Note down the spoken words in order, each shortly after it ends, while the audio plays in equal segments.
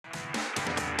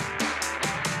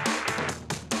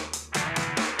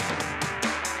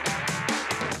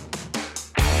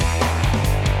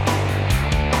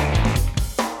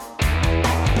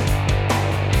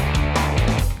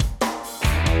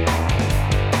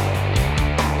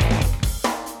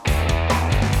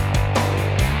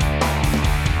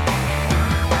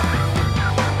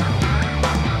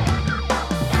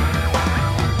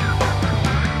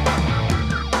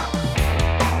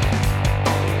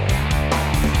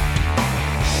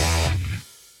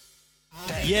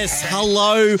Yes,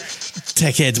 hello,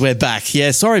 tech heads. We're back.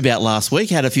 Yeah, sorry about last week.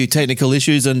 Had a few technical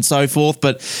issues and so forth,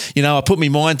 but I put my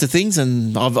mind to things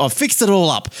and I've fixed it all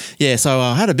up. Yeah, so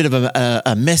I had a bit of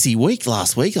a messy week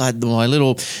last week. I had my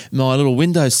little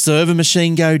Windows server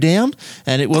machine go down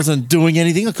and it wasn't doing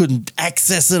anything. I couldn't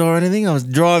access it or anything. I was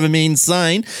driving me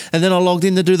insane. And then I logged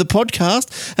in to do the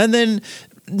podcast, and then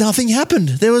nothing happened.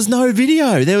 There was no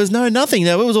video. There was nothing.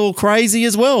 It was all crazy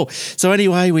as well. So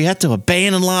anyway, we had to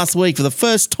abandon last week for the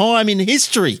first time in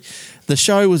history. The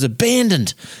show was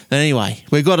abandoned. Anyway,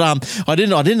 we've got I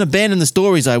didn't abandon the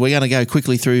stories though. We're going to go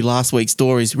quickly through last week's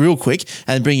stories real quick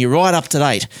and bring you right up to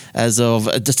date as of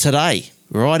today.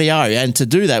 Rightio. And to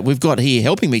do that, we've got here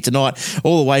helping me tonight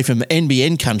all the way from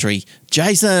NBN country,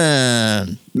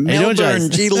 Jason. Melbourne,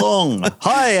 Geelong.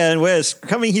 Hi, and we're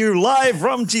coming here live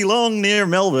from Geelong near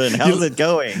Melbourne. How's it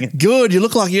going? Good. You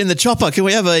look like you're in the chopper. Can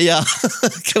we have a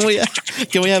can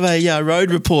we have a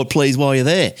road report, please, while you're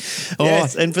there?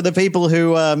 Yes, and for the people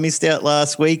who missed out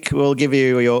last week, we'll give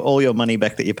you all your money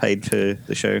back that you paid for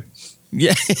the show.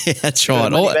 Yeah, that's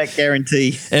right. Money back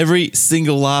guarantee. Every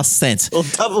single last cent. We'll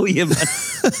double your money.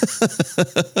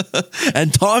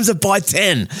 And times it by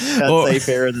 10. Can't say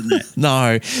fairer than that.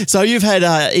 No. So you've had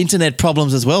internet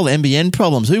problems as well, NBN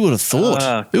problems. Who would have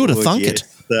thought? Who would have thunk it?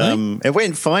 It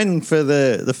went fine for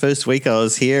the first week I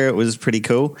was here. It was pretty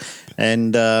cool.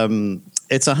 And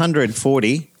it's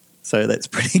 140. So that's a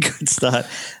pretty good start,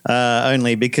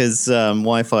 only because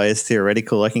Wi-Fi is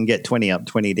theoretical. I can get 20 up,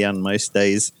 20 down most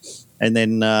days. And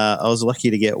then I was lucky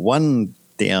to get one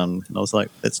down. And I was like,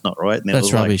 that's not right. And it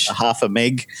was rubbish. Like a half a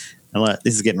meg. I'm like,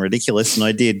 this is getting ridiculous. And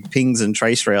I did pings and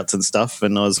trace routes and stuff,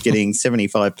 and I was getting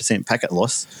 75% packet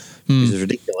loss, which is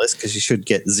ridiculous because you should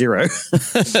get 0.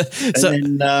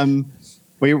 And then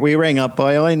we rang up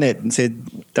by iNet and said,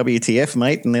 WTF,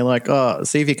 mate? And they're like,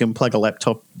 see if you can plug a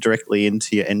laptop directly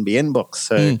into your NBN box.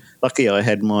 So lucky I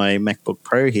had my MacBook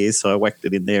Pro here, so I whacked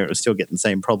it in there. It was still getting the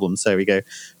same problem. So we go,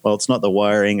 well, it's not the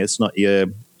wiring. It's not your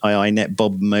iNet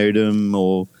Bob modem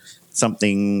or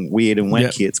something weird and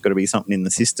wacky. Yep. It's got to be something in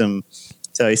the system.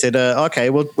 So he said, okay,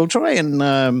 we'll try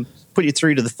and put you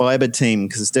through to the fibre team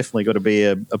because it's definitely got to be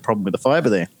a problem with the fibre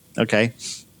there. Okay.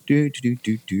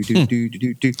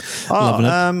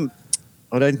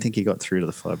 I don't think he got through to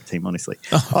the fibre team, honestly.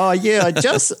 Yeah,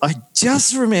 I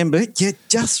just remembered. Yeah,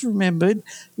 just remembered.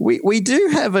 We do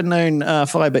have a known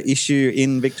fibre issue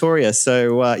in Victoria.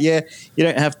 So, you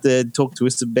don't have to talk to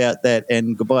us about that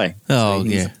and goodbye. Oh, so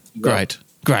yeah.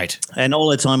 Great. And all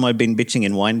the time I've been bitching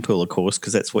in Winepool, of course,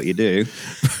 because that's what you do.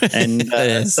 And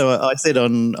Yes. So I said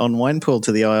on Winepool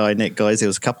to the iiNet guys, there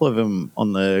was a couple of them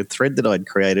on the thread that I'd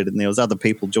created, and there was other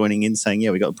people joining in saying,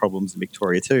 yeah, we got problems in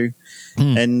Victoria too.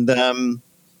 And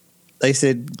they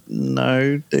said,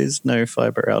 no, there's no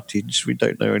fibre outage. We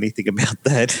don't know anything about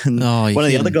that. And one of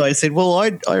the other guys said, well,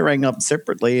 I rang up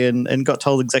separately and got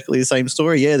told exactly the same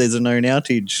story. Yeah, there's a known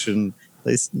outage. And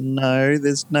there's no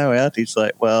outage.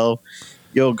 Like, well,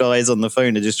 your guys on the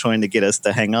phone are just trying to get us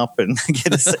to hang up and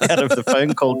get us out of the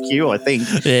phone call queue, I think.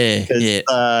 Yeah,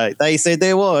 because they said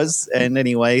there was. And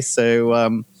anyway,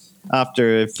 so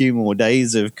after a few more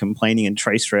days of complaining and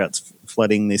trace routes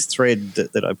flooding this thread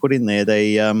that I put in there,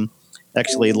 they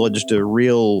actually lodged a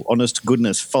real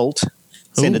honest-to-goodness fault,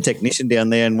 sent a technician down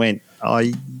there and went,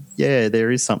 yeah,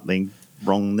 there is something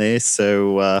wrong there.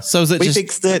 So we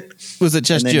fixed it. Was it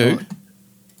just you?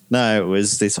 No, it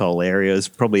was this whole area. It was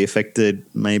probably affected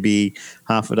maybe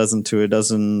half a dozen to a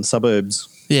dozen suburbs.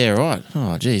 Yeah, right.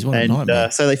 Oh, geez, what a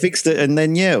nightmare. So they fixed it, and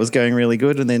then, it was going really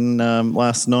good. And then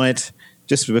last night,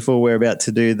 just before we're about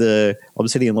to do the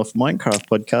Obsidian Loft Minecraft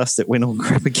podcast that went all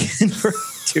crap again for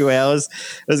 2 hours,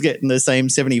 I was getting the same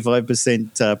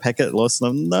 75% packet loss. And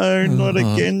I'm, no, not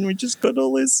again. We just got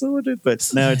all this sorted. But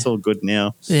now it's all good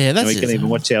now. Yeah, that's and we can even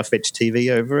watch our Fetch TV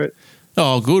over it.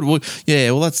 Oh, good. Well,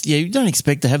 you don't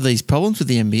expect to have these problems with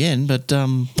the NBN, but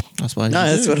I suppose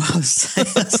that's what I was saying.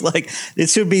 It's like it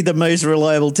should be the most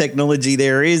reliable technology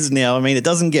there is now. I mean, it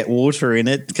doesn't get water in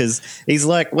it because he's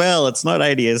like, well, it's not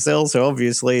ADSL, so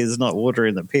obviously there's not water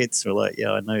in the pits. We're like,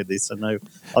 yeah, I know this. I know.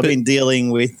 I've been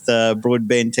dealing with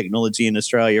broadband technology in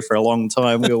Australia for a long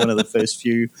time. We were one of the first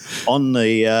few on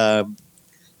the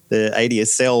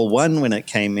ADSL one when it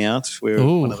came out. We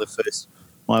were one of the first.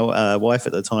 My wife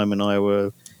at the time and I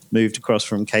were moved across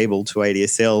from cable to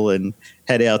ADSL and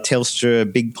had our Telstra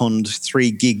Big Pond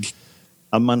 3 gig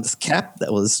a month cap.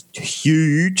 That was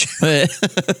huge. We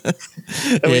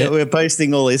were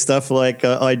posting all this stuff like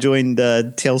I joined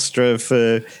Telstra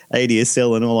for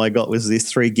ADSL and all I got was this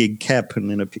 3 gig cap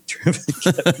and then a picture of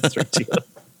the cap.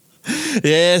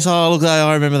 Yes, oh look,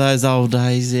 I remember those old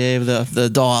days. Yeah, the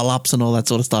dial-ups and all that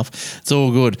sort of stuff. It's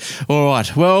all good. All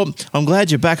right. Well, I'm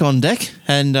glad you're back on deck.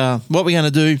 And what we're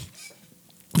going to do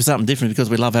for something different, because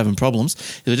we love having problems,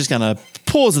 is we're just going to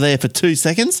pause there for 2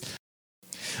 seconds.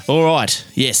 All right.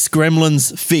 Yes,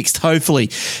 Gremlins fixed, hopefully.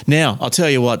 Now, I'll tell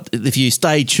you what, if you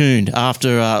stay tuned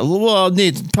after,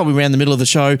 probably around the middle of the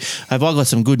show, have I got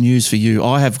some good news for you.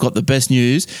 I have got the best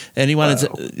news. Anyone?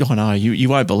 Oh, no, you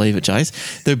won't believe it, Jace.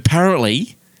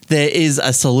 Apparently, there is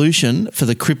a solution for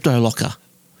the crypto locker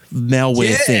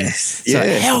malware thing.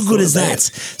 So how good is that?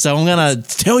 So I'm going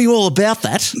to tell you all about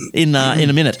that in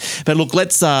a minute. But look,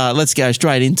 let's go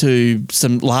straight into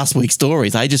some last week's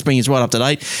stories. Just bring us right up to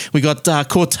date. We got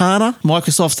Cortana,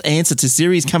 Microsoft's answer to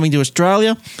Siri, is coming to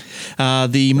Australia. We'll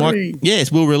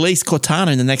release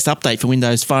Cortana in the next update for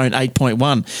Windows Phone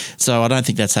 8.1. So I don't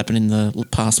think that's happened in the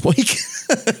past week.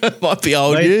 Might be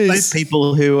old news. Most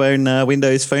people who own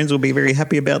Windows phones will be very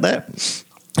happy about that.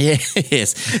 Yes.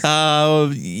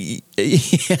 Cortana.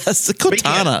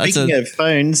 Speaking of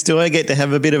phones, do I get to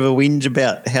have a bit of a whinge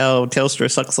about how Telstra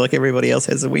sucks like everybody else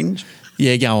has a whinge?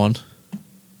 Yeah, go on.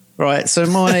 Right, so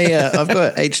I've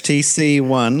got HTC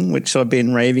One, which I've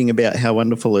been raving about how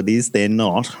wonderful it is. They're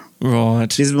not. Right.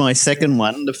 This is my second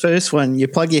one. The first one, you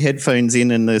plug your headphones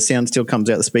in and the sound still comes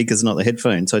out the speakers, not the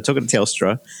headphones. So I took it to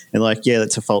Telstra and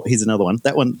that's a fault. Here's another one.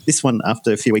 This one,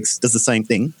 after a few weeks, does the same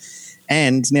thing.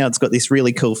 And now it's got this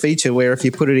really cool feature where if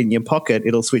you put it in your pocket,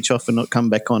 it'll switch off and not come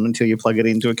back on until you plug it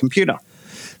into a computer.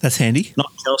 That's handy.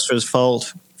 Not Telstra's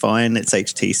fault. Fine, it's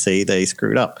HTC. They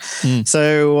screwed up.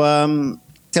 So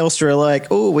Telstra are like,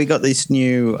 oh, we got this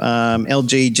new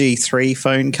LG G3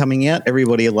 phone coming out.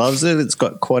 Everybody loves it. It's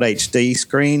got Quad HD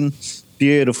screen.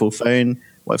 Beautiful phone.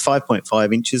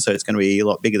 5.5 inches, so it's going to be a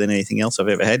lot bigger than anything else I've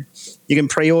ever had. You can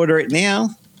pre-order it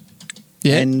now.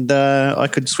 Yeah. And I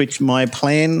could switch my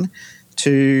plan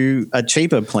to a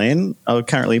cheaper plan. I'm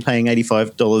currently paying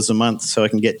 $85 a month, so I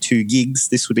can get 2 gigs.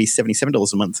 This would be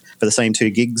 $77 a month for the same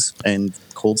 2 gigs and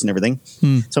calls and everything.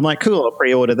 So I'm like, cool, I'll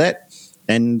pre-order that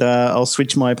and I'll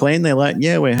switch my plan. They're like,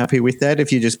 yeah, we're happy with that.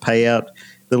 If you just pay out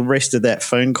the rest of that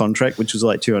phone contract, which was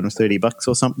like $230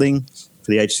 or something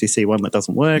for the HTC One that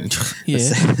doesn't work. Yeah.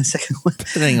 The second one.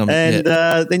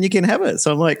 Then you can have it.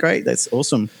 So I'm like, great, that's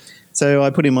awesome. So I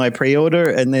put in my pre-order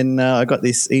and then I got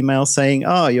this email saying,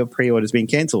 oh, your pre-order's been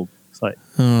cancelled. It's like,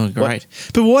 oh, great.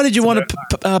 What? But why did you want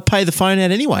to pay the phone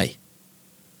out anyway?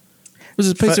 Was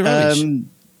it a piece of rubbish?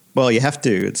 Well, you have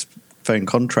to. It's phone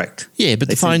contract. Yeah, but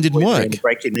the phone didn't work. You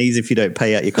break your knees if you don't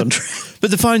pay out your contract. But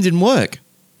the phone didn't work. It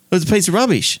was a piece of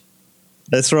rubbish.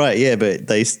 That's right, yeah, but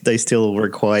they still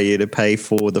require you to pay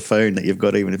for the phone that you've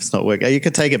got, even if it's not working. You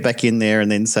could take it back in there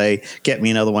and then say, get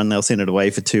me another one, they'll send it away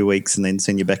for 2 weeks and then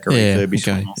send you back a refurbished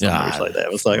one or something like that.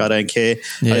 It was like, I don't care,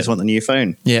 I just want the new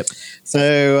phone. Yep.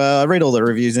 So I read all the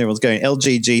reviews and everyone's going,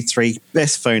 LG G3,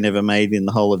 best phone ever made in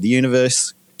the whole of the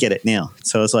universe, get it now.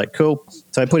 So I was like, cool.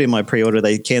 So I put in my pre-order,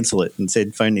 they cancel it and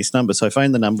said, phone this number. So I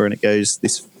phoned the number and it goes,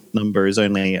 this number is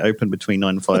only open between 9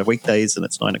 and 5 weekdays and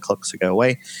it's 9 o'clock, so go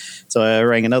away. So I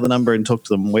rang another number and talked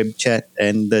to them web chat,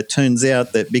 and it turns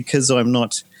out that because I'm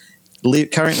not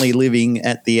currently living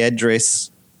at the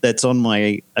address that's on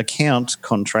my account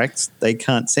contracts, they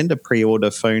can't send a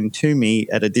pre-order phone to me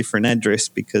at a different address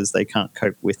because they can't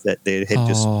cope with that. Their head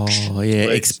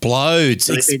explodes.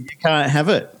 So they said, you can't have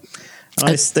it.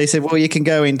 They said, well, you can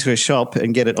go into a shop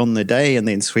and get it on the day and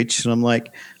then switch. And I'm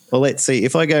like, well, let's see.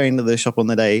 If I go into the shop on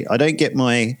the day, I don't get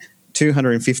my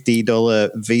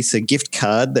 $250 Visa gift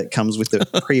card that comes with the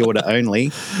pre-order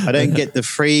only. I don't get the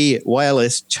free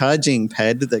wireless charging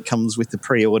pad that comes with the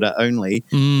pre-order only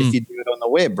if you do it on the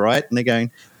web, right? And they're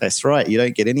going, that's right, you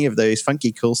don't get any of those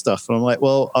funky cool stuff. And I'm like,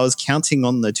 well, I was counting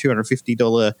on the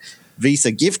 $250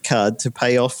 Visa gift card to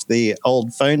pay off the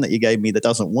old phone that you gave me that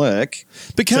doesn't work.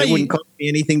 But so it wouldn't cost me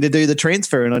anything to do the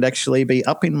transfer and I'd actually be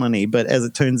up in money. But as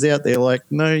it turns out, they're like,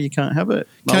 no, you can't have it.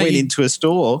 I went into a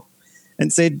store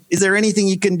and said, is there anything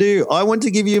you can do? I want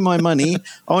to give you my money.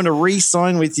 I want to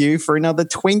re-sign with you for another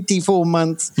 24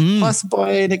 months plus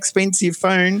buy an expensive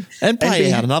phone. And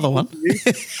pay out another one.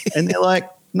 And they're like,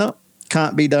 no.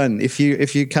 Can't be done. If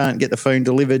you can't get the phone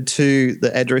delivered to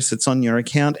the address that's on your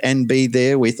account and be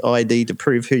there with ID to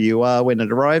prove who you are when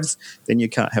it arrives, then you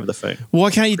can't have the phone.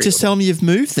 Why can't you just tell me you've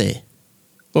moved there?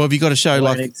 Or have you got to show I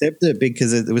won't accept it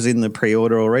because it was in the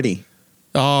pre-order already.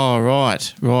 Oh,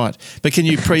 right. But can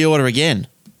you pre-order again?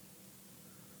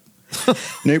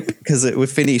 Nope, because it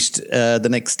was finished the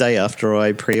next day after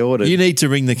I pre-ordered. You need to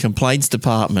ring the complaints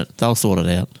department. They'll sort it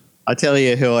out. I tell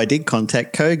you who I did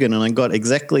contact, Kogan, and I got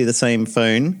exactly the same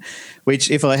phone, which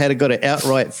if I had got it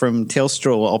outright from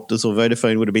Telstra or Optus or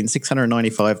Vodafone would have been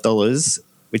 $695,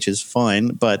 which is fine,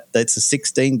 but that's a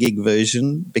 16 gig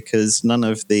version because none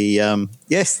of the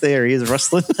yes, there he is,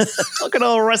 Ruslan. Look at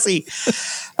old Russie.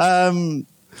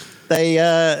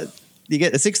 You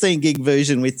get a 16 gig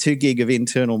version with 2 gig of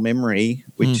internal memory,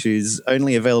 which is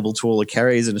only available to all the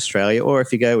carriers in Australia. Or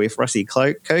if you go with Russie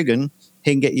Kogan,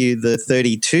 he can get you the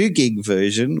 32 gig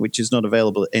version, which is not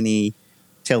available at any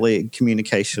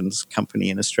telecommunications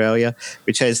company in Australia,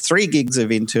 which has 3 gigs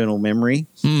of internal memory,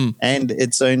 and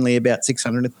it's only about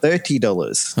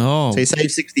 $630. Oh. So you save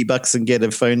 $60 and get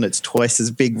a phone that's twice as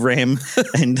big RAM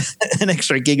and an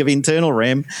extra gig of internal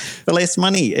RAM for less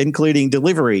money, including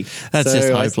delivery. That's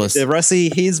just hopeless.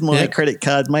 Russie, here's my credit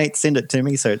card, mate. Send it to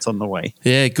me, so it's on the way.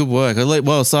 Yeah, good work. The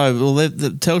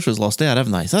Telstra's lost out,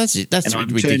 haven't they? So that's and I'm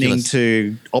ridiculous.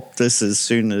 turning to Optus as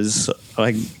soon as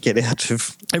I get out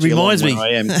of. It reminds me.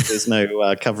 I am. There's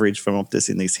no coverage from Optus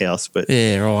in this house, but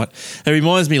yeah, right. It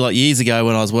reminds me like years ago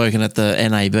when I was working at the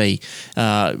NAB,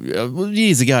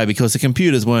 years ago, because the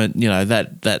computers weren't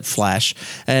that flash,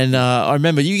 and I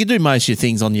remember you could do most of your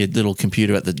things on your little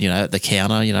computer at the at the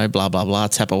counter, blah blah blah,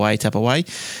 tap away,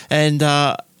 and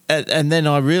then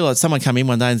I realised someone came in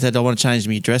one day and said, "I want to change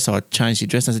my address." So I changed the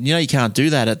address. And I said, "You can't do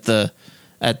that at the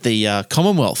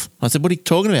Commonwealth." I said, "What are you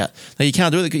talking about? No, you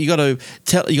can't do it. You got to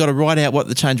write out what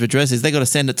the change of address is. They got to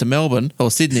send it to Melbourne or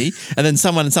Sydney, and then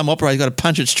some operator's got to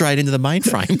punch it straight into the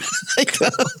mainframe."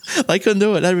 They couldn't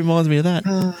do it. That reminds me of that.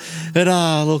 But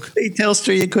look,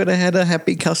 Telstra, you could have had a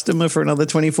happy customer for another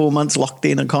 24 months, locked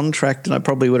in a contract, and I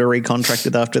probably would have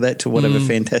recontracted after that to whatever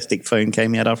fantastic phone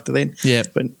came out after then. Yeah,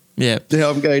 but yeah, now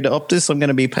I'm going to Optus. I'm going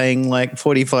to be paying like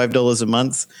 $45 a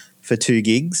month for 2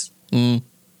 gigs.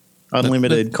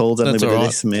 Unlimited calls, unlimited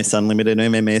SMS, unlimited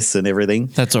MMS and everything.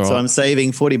 That's all right. So I'm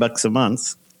saving $40 a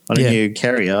month on a new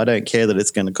carrier. I don't care that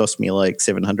it's going to cost me like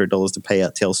 $700 to pay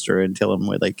out Telstra and tell them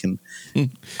where they can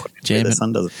jam the it.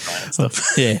 sun doesn't shine and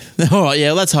stuff. Yeah. All right. Yeah,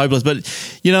 well, that's hopeless. But,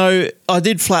 I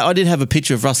did have a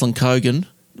picture of Ruslan Kogan.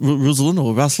 Ruslan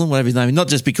or Ruslan, whatever his name is, not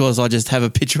just because I just have a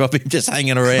picture of him just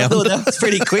hanging around. Oh, that was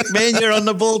pretty quick, man. You're on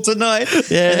the ball tonight.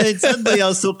 Yeah. And then suddenly I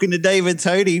was talking to David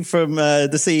Tody from the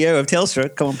CEO of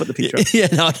Telstra. Come on, put the picture up. Yeah,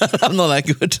 no, I'm not that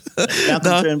good.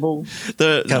 Turnbull.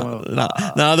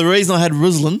 The reason I had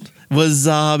Ruslan was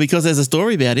because there's a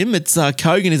story about him. It's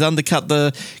Kogan has undercut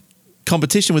the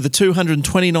competition with a $229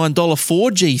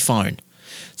 4G phone.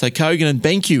 So Kogan and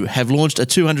BenQ have launched a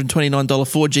 $229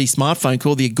 4G smartphone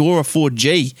called the Agora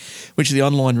 4G, which the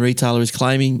online retailer is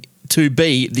claiming to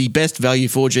be the best value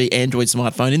 4G Android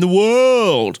smartphone in the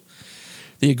world.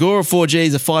 The Agora 4G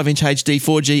is a 5-inch HD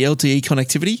 4G LTE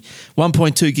connectivity,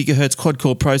 1.2 gigahertz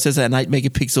quad-core processor, and 8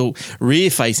 megapixel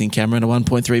rear-facing camera, and a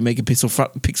 1.3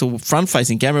 megapixel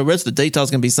front-facing camera. The rest of the details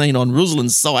can be seen on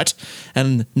Ruslan's site,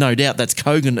 and no doubt that's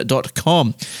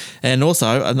Kogan.com. And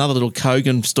also, another little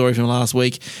Kogan story from last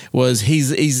week was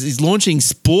he's launching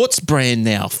sports brand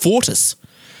now, Fortis.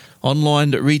 Online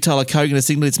retailer Kogan has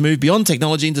signalled its move beyond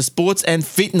technology into sports and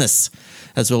fitness,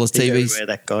 as well as TVs. He's everywhere,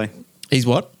 that guy. He's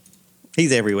what?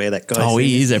 He's everywhere, that guy. Oh,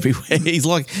 he is everywhere. He's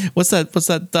like, what's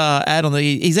that ad on the?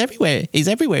 He's everywhere. He's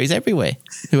everywhere. He's everywhere.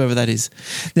 Whoever that is.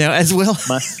 Now, as well.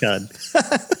 Mustard.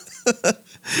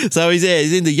 So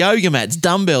he's into yoga mats,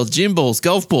 dumbbells, gym balls,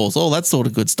 golf balls, all that sort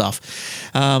of good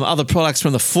stuff. Other products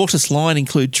from the Fortis line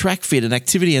include TrackFit, an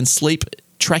activity and sleep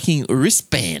tracking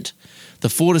wristband, the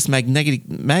Fortis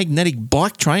magnetic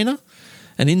bike trainer,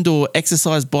 an indoor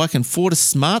exercise bike, and Fortis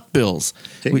Smart Bills.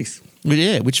 Jeez.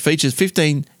 Which features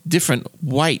 15 different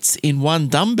weights in one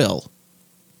dumbbell.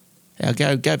 Now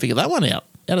go figure that one out.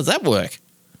 How does that work?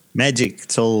 Magic.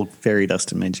 It's all fairy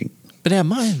dust and magic. But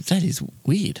that is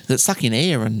weird. That's sucking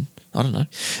air and I don't know.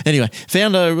 Anyway,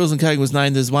 founder Ruslan Kogan was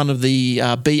named as one of the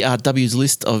BRW's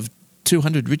list of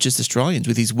 200 richest Australians,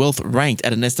 with his wealth ranked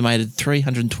at an estimated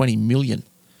 $320 million.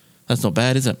 That's not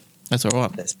bad, is it? That's all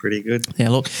right. That's pretty good. Yeah,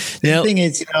 look. The thing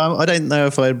is, I don't know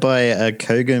if I'd buy a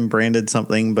Kogan branded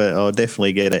something, but I'll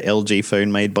definitely get an LG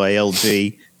phone made by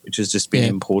LG, which has just been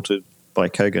imported by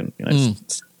Kogan.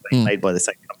 It's made by the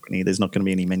same company. There's not going to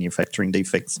be any manufacturing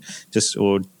defects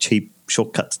or cheap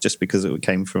shortcuts just because it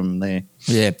came from there.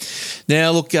 Yeah.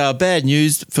 Now, look, bad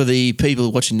news for the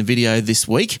people watching the video this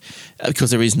week,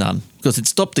 because there is none, because it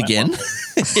stopped again.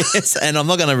 Yes, and I'm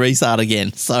not going to restart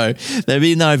again. So there'll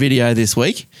be no video this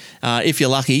week. If you're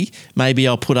lucky, maybe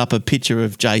I'll put up a picture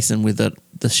of Jason with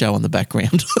the show on the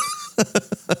background.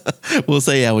 We'll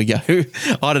see how we go.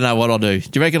 I don't know what I'll do.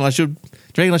 Do you reckon I should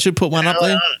put one up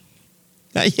there?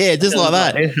 Yeah, just like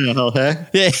that.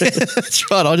 Yeah, that's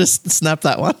right. I'll just snap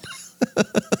that one.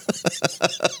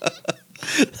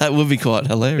 That would be quite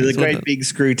hilarious. There's a great big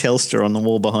screw Telstra on the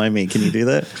wall behind me. Can you do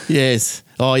that? Yes.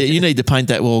 Oh, yeah. You need to paint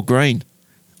that wall green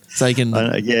so you can.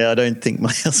 I don't think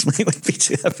my housemate would be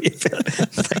too happy about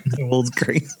painting the walls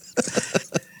green.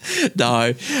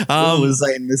 No. I was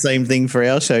saying the same thing for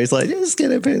our show. He's like, just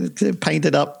get it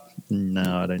painted up. No,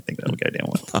 I don't think that'll go down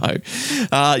well.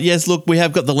 No. Yes, look, we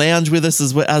have got the lounge with us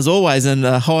as always, and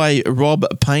hi, Rob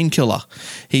Painkiller.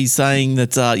 He's saying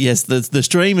that yes, the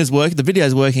stream is working, the video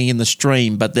is working in the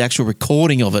stream, but the actual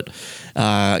recording of it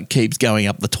keeps going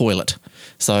up the toilet.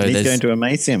 So he's going to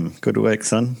amaze him. Good work,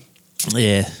 son.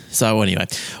 Yeah. So anyway,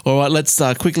 all right. Let's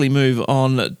quickly move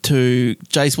on to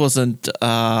Jace.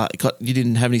 You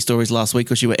didn't have any stories last week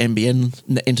because you were NBN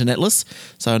internetless.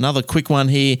 So another quick one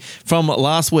here from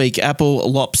last week. Apple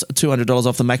lops $200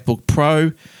 off the MacBook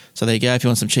Pro. So there you go. If you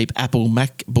want some cheap Apple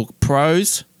MacBook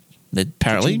Pros, they're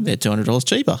 $200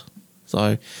 cheaper.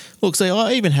 So look, see,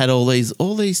 I even had all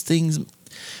these things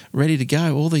ready to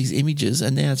go, all these images,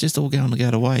 and now it's just all going to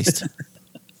go to waste.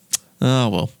 Oh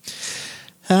well.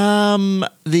 Blah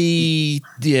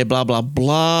blah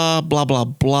blah blah blah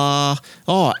blah.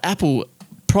 Oh, Apple's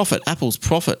profit.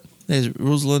 There's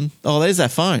Ruslan. Oh, there's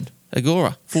that phone,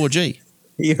 Agora 4G.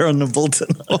 You're on the bulletin.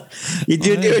 You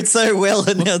do it so well,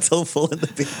 and now it's all falling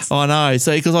to bits. I know.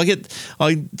 So because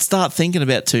I start thinking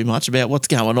about too much about what's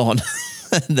going on,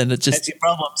 and then it just. That's your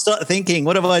problem. Start thinking.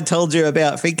 What have I told you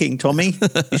about thinking, Tommy?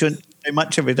 You shouldn't do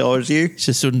much of it, I was you.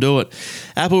 Just shouldn't do it.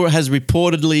 Apple has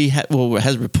reported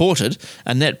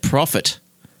a net profit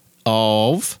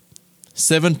of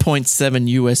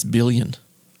 $7.7 billion.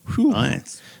 Whew.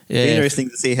 Nice. Yeah.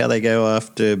 Interesting to see how they go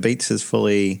after Beats is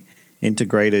fully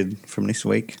integrated from this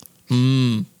week.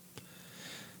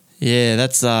 Yeah,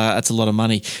 that's a lot of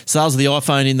money. Sales of the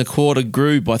iPhone in the quarter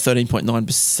grew by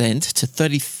 13.9% to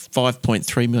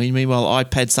 35.3 million. Meanwhile,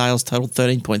 iPad sales totaled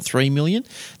 13.3 million.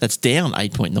 That's down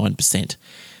 8.9%.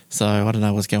 So I don't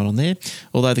know what's going on there.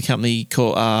 Although the company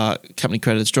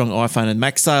credited strong iPhone and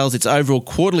Mac sales, its overall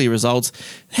quarterly results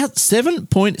had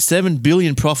 7.7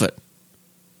 billion profit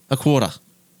a quarter.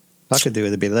 I could do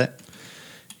with a bit of that.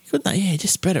 Couldn't they? Yeah,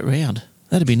 just spread it around.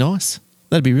 That'd be nice.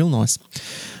 That'd be real nice.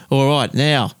 All right,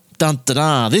 now,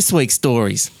 this week's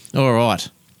stories. All right.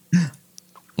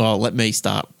 Well, let me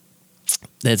start.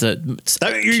 Don't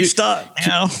you start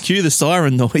now. Cue the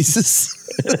siren noises.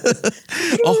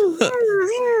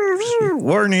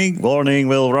 Warning,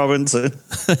 Will Robinson.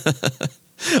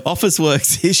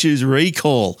 Officeworks issues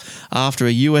recall after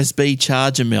a USB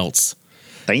charger melts.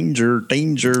 Danger.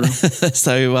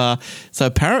 So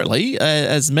apparently,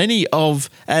 as many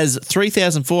as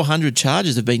 3,400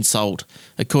 chargers have been sold,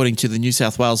 according to the New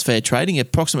South Wales Fair Trading.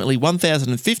 Approximately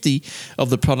 1,050 of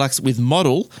the products with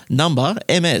model number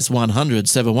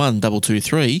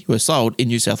MS100-71223 were sold in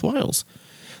New South Wales.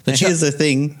 Here's the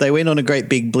thing. They went on a great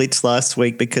big blitz last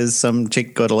week because some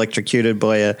chick got electrocuted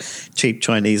by a cheap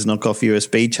Chinese knockoff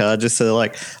USB charger. So they're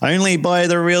like, only buy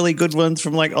the really good ones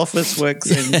from like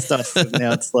Officeworks and stuff. And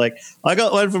now it's like, I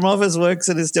got one from Officeworks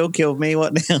and it still killed me.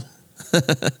 What now?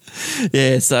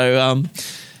 Yeah, so...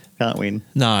 can't win.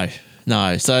 No.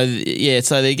 So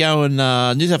they're going...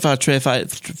 New South Wales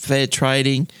Fair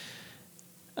Trading...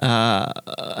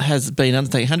 has been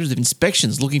undertaking hundreds of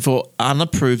inspections looking for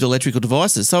unapproved electrical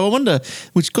devices. So I wonder,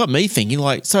 which got me thinking,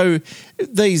 like, so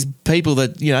these people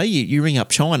that, you ring up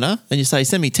China and you say,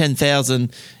 send me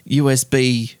 10,000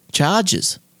 USB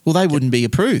chargers. Well, they wouldn't be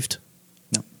approved.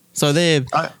 No. So they're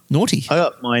naughty. I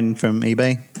got mine from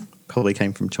eBay. Probably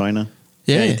came from China.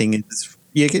 Yeah. The only thing is,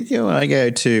 I go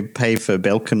to pay for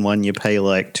Belkin one, you pay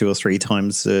like 2 or 3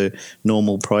 times the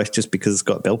normal price just because it's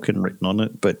got Belkin written on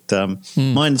it. But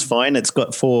mine's fine. It's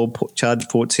got 4 charge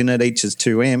ports in it. Each is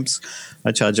 2 amps.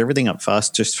 I charge everything up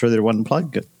fast just for the one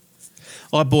plug.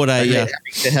 I bought to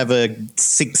have a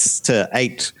 6 to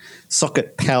 8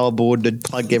 socket power board to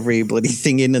plug every bloody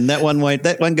thing in, and that one won't.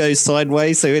 That one goes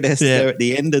sideways, so it has to go at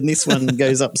the end, and this one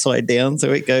goes upside down,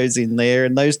 so it goes in there,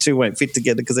 and those two won't fit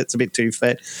together because it's a bit too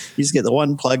fat. You just get the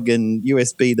one plug and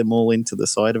USB them all into the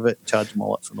side of it, charge them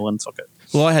all up from the one socket.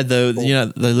 Well, I had the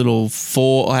little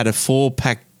 4. I had a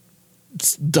 4-pack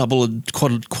double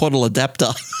quaddle adapter.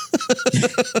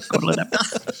 Quaddle adapter.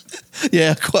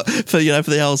 Yeah, for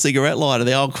the old cigarette lighter,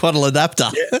 the old quaddle adapter.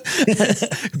 Yeah.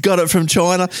 Got it from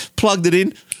China, plugged it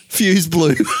in, fuse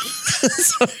blew.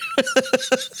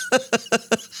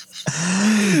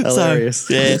 Hilarious.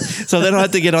 So then I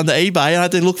had to get onto eBay and I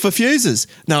had to look for fuses.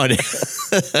 No, I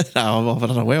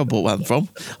don't know where I bought one from.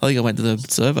 I think I went to the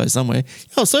Servo somewhere.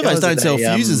 Oh, Servos don't sell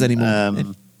fuses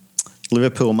anymore.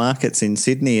 Liverpool Markets in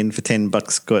Sydney, and for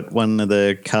 $10 got one of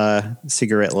the car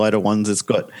cigarette lighter ones. It's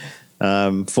got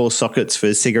 4 sockets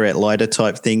for cigarette lighter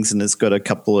type things, and it's got a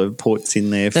couple of ports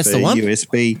in there That's for the one?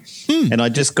 USB. And I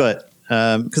just got,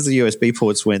 because the USB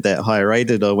ports weren't that high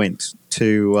rated, I went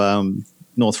to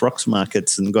North Rocks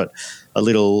Markets and got a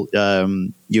little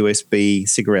USB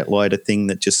cigarette lighter thing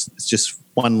that it's just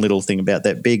one little thing about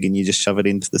that big, and you just shove it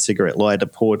into the cigarette lighter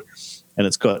port, and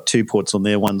it's got 2 ports on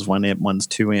there. One's 1 amp, one's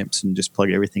 2 amps, and just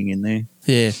plug everything in there.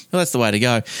 Yeah, well, that's the way to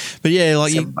go. But yeah,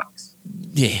 like $7.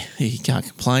 yeah, you can't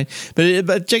complain. But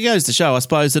it goes to show, I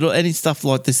suppose, that any stuff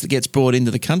like this that gets brought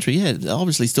into the country, yeah, it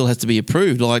obviously still has to be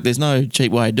approved. Like, there's no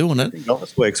cheap way of doing it.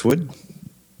 Officeworks would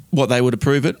What, they would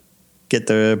approve it? get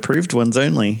the approved ones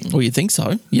only. Well, you'd think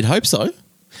so. You'd hope so.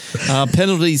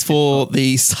 Penalties for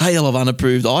the sale of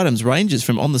unapproved items ranges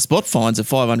from on-the-spot fines of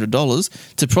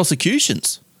 $500 to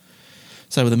prosecutions.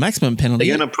 So with a maximum penalty...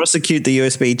 They're going to prosecute the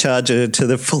USB charger to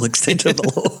the full extent of the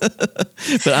law.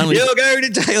 but only, You're going to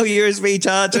jail, USB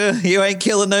charger. You ain't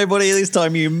killing nobody this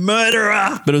time, you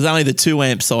murderer. but it was only the 2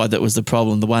 amp side that was the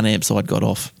problem. The 1 amp side got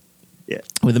off. Yeah.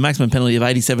 With a maximum penalty of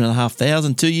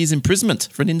 $87,500, 2 years imprisonment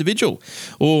for an individual,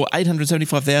 or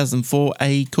 $875,000 for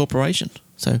a corporation.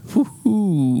 So,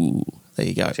 whoo-hoo, there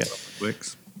you go. That's how it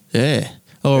works. Yeah.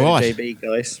 All right. JB,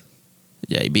 guys.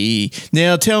 JB.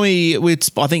 Now, tell me,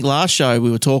 I think last show we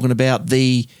were talking about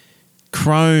the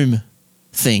Chrome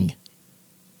thing.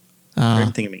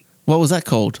 Chrome thingammy. What was that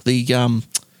called?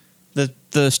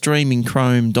 The streaming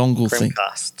Chrome dongle thing.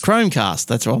 Chromecast.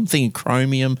 That's right. I'm thinking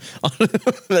Chromium.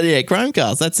 But yeah,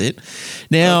 Chromecast. That's it.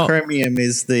 Now, Chromium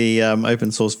is the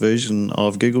open source version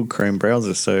of Google Chrome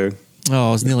browser. So,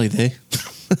 I was nearly there.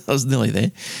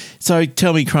 So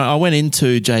tell me, Chrome. I went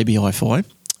into JB Hi-Fi,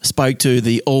 spoke to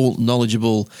the all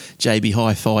knowledgeable JB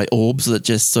Hi-Fi orbs that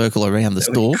just circle around the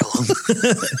store.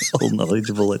 all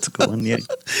knowledgeable, let's call them, yeah.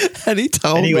 And he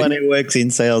told Anyone me... who works in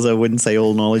sales, I wouldn't say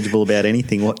all knowledgeable about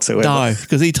anything whatsoever. No,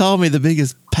 because he told me the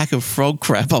biggest pack of frog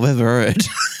crap I've ever heard.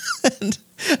 and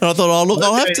I thought, oh, look,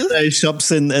 I'll have to... Those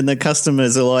shops and the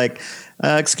customers are like,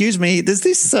 excuse me, does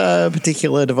this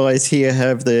particular device here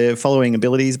have the following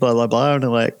abilities, blah, blah, blah? And they're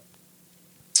like,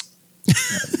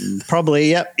 probably,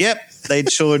 yep, they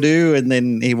sure do. And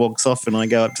then he walks off and I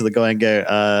go up to the guy and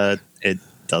go, it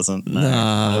doesn't.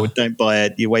 No, don't buy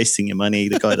it. You're wasting your money.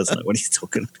 The guy doesn't know what he's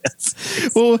talking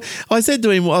about. Well, I said to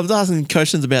him, I was asking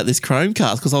questions about this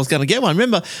Chromecast because I was going to get one.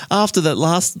 Remember, after that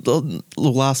last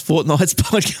fortnight's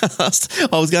podcast,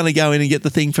 I was going to go in and get the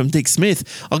thing from Dick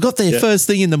Smith. I got there first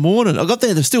thing in the morning. I got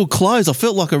there, they're still closed. I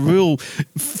felt like a real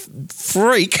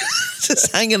freak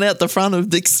just hanging out the front of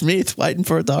Dick Smith waiting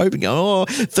for it to open, going,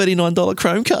 $39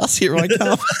 Chromecast, here I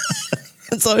come.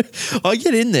 And so I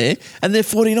get in there and they're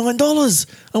 $49.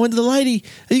 I went to the lady,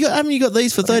 haven't you got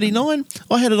these for $39?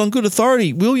 I had it on good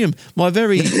authority. William, my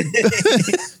very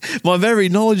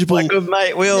knowledgeable... My good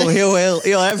mate Will,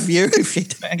 he'll have you if you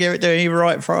don't give it to any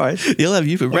right price. He'll have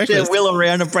you for breakfast. Will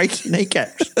around and break your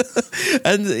kneecaps.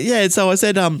 And yeah, so I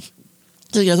said,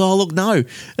 she goes, oh, look, no.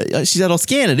 She said, I'll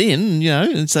scan it in,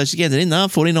 and so she scanned it in there,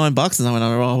 $49. And I went,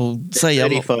 I'll see you.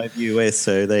 $35 US,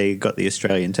 so they got the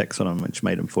Australian tax on them, which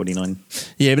made them $49.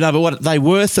 Yeah, but they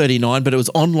were $39, but it was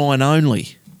online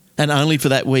only, and only for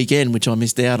that weekend, which I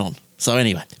missed out on. So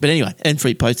anyway, and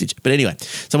free postage. But anyway,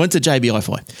 so I went to JB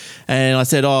Hi-Fi, and I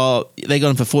said, they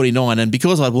got them for $49, and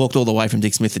because I'd walked all the way from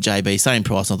Dick Smith to JB, same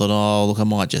price, I thought, look, I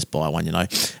might just buy one,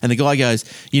 And the guy goes,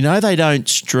 they don't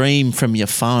stream from your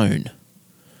phone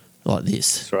like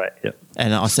this. That's right, yep.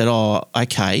 And I said,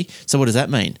 okay, so what does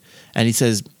that mean? And he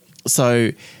says,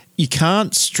 so you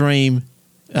can't stream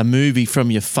a movie from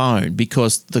your phone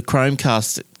because the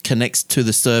Chromecast connects to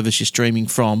the service you're streaming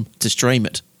from to stream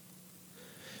it.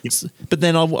 Yep. But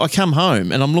then I come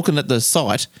home and I'm looking at the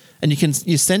site and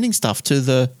you're sending stuff to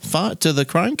the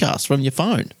Chromecast from your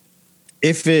phone.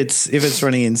 If it's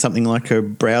running in something like a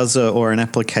browser or an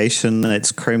application and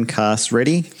it's Chromecast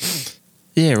ready...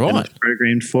 Yeah, right. And it's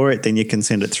programmed for it, then you can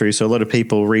send it through. So a lot of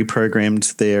people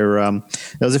reprogrammed their there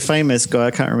was a famous guy,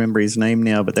 I can't remember his name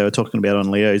now, but they were talking about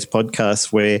on Leo's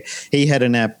podcast where he had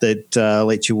an app that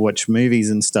lets you watch movies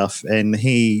and stuff. And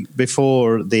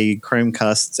before the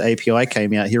Chromecast's API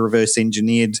came out, he reverse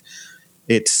engineered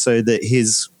it so that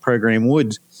his program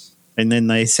would. And then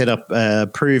they set up a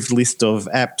approved list of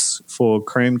apps for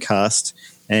Chromecast,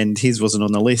 and his wasn't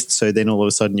on the list. So then all of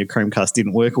a sudden your Chromecast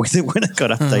didn't work with it when it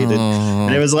got updated.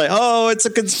 And it was like, it's a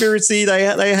conspiracy.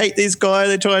 They hate this guy.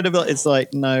 They're trying to... It's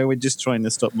like, no, we're just trying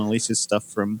to stop malicious stuff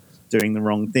from doing the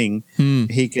wrong thing.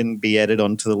 He can be added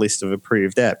onto the list of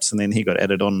approved apps, and then he got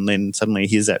added on, and then suddenly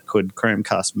his app could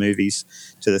Chromecast movies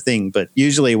to the thing. But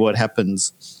usually what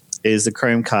happens is the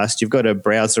Chromecast. You've got a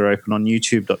browser open on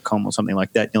youtube.com or something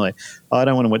like that. And you're like, oh, I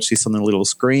don't want to watch this on the little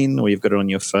screen, or you've got it on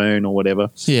your phone or whatever.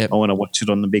 Yeah. I want to watch it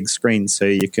on the big screen. So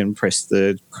you can press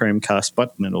the Chromecast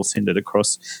button and it'll send it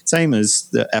across. Same as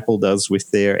the Apple does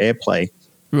with their AirPlay.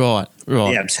 Right. The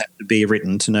apps have to be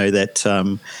written to know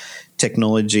that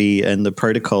technology and the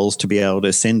protocols to be able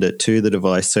to send it to the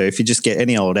device. So if you just get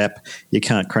any old app, you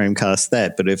can't Chromecast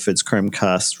that. But if it's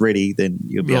Chromecast ready, then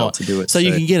you'll be able to do it. So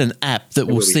you can get an app that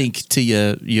will sync to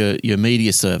your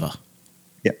media server.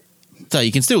 Yep. So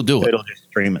you can still do it. It'll just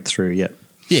stream it through, yeah.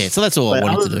 Yeah, so that's all I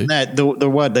wanted to do. That, the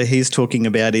one that he's talking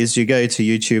about is you go to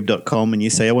youtube.com and you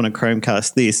say, I want to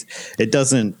Chromecast this. It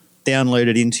doesn't download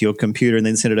it into your computer and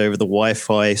then send it over the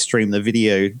Wi-Fi, stream the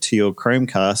video to your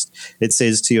Chromecast. It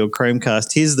says to your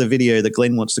Chromecast, here's the video that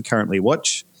Glenn wants to currently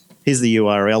watch. Here's the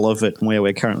URL of it and where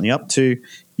we're currently up to.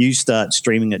 You start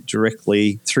streaming it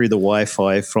directly through the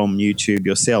Wi-Fi from YouTube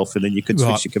yourself, and then you could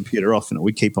switch your computer off and it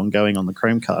would keep on going on the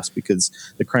Chromecast because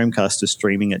the Chromecast is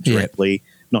streaming it directly,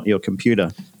 not your computer.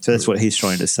 So that's what he's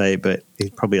trying to say, but he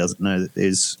probably doesn't know that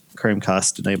there's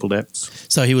Chromecast-enabled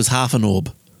apps. So he was half an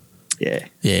orb. Yeah.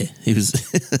 Yeah, he was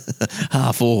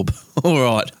half orb. All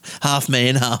right. Half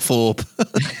man, half orb.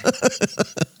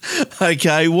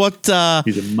 Okay, what...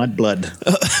 He's a mudblood.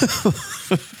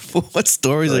 What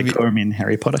stories have you... call him in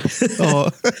Harry Potter.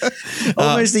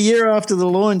 Almost a year after the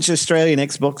launch, Australian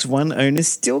Xbox One owners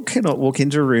still cannot walk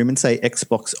into a room and say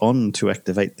Xbox On to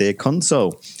activate their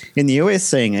console. In the US,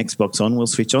 saying Xbox On will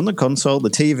switch on the console,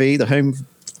 the TV, the home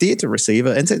theatre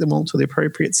receiver, and set them all to the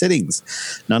appropriate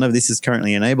settings. None of this is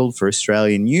currently enabled for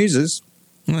Australian users,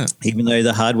 even though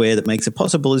the hardware that makes it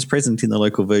possible is present in the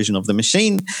local version of the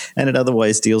machine, and it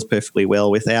otherwise deals perfectly well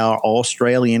with our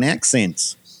Australian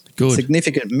accents. Good.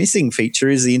 Significant missing feature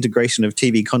is the integration of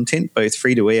TV content, both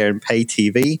free-to-air and pay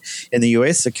TV. In the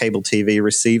US, a cable TV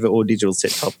receiver or digital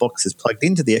set-top box is plugged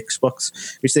into the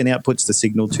Xbox, which then outputs the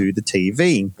signal to the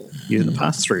TV using the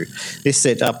pass-through. This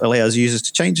setup allows users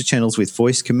to change the channels with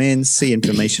voice commands, see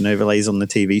information overlays on the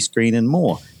TV screen, and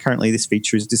more. Currently, this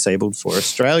feature is disabled for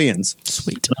Australians.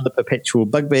 Sweet. Another perpetual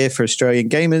bugbear for Australian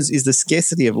gamers is the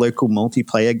scarcity of local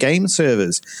multiplayer game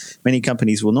servers. Many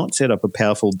companies will not set up a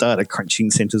powerful data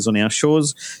crunching centres on our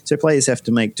shores, so players have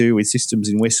to make do with systems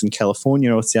in Western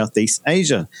California or Southeast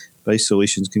Asia. Both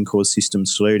solutions can cause system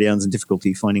slowdowns and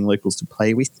difficulty finding locals to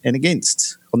play with and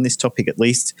against. On this topic, at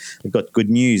least, we've got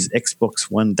good news. Xbox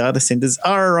One data centres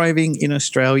are arriving in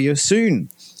Australia soon.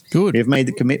 Good. We have made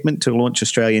the commitment to launch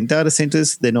Australian data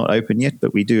centres. They're not open yet,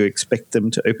 but we do expect them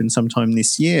to open sometime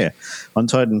this year. On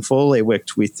Titanfall, they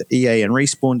worked with EA and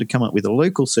Respawn to come up with a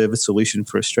local service solution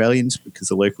for Australians because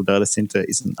the local data centre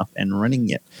isn't up and running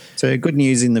yet. So good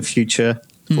news in the future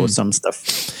for some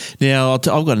stuff. Now, I've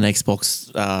got an Xbox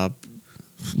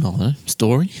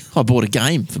story. I bought a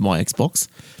game for my Xbox.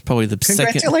 Probably the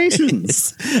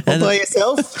Congratulations. All by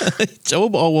yourself? I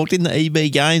walked in the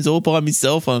EB Games all by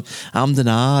myself on Ard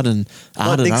and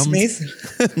Ard and Dick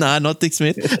Smith? No, not Dick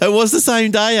Smith. It was the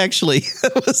same day, actually.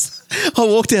 I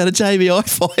walked out of JB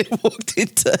Hi-Fi and walked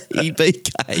into EB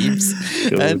Games.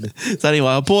 And so anyway,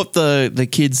 I bought the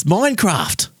kids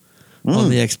Minecraft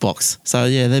on the Xbox. So,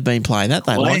 yeah, they've been playing that.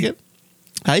 They like it.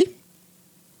 Hey?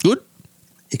 Good?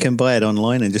 You can buy it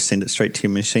online and just send it straight to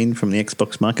your machine from the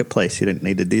Xbox Marketplace. You don't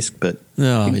need a disc, but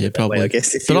probably. Way, I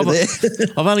guess if you're there.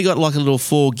 I've only got like a little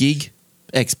 4 gig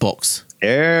Xbox.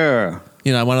 Yeah.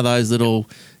 You know, one of those little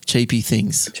cheapy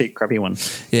things. Cheap, crappy one.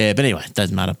 Yeah, but anyway,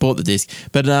 doesn't matter. Bought the disc.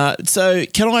 But so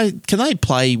can they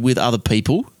play with other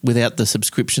people without the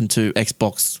subscription to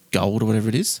Xbox Gold or whatever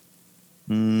it is?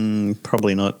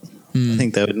 Probably not. I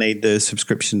think they would need the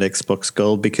subscription to Xbox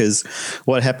Gold because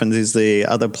what happens is the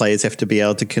other players have to be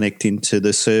able to connect into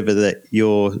the server that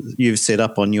you've set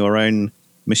up on your own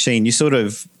machine. You sort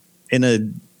of, in a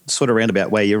sort of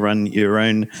roundabout way, you run your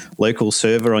own local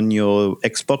server on your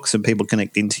Xbox and people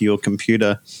connect into your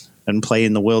computer and play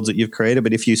in the worlds that you've created.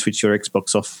 But if you switch your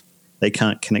Xbox off, they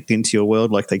can't connect into your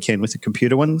world like they can with the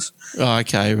computer ones. Oh,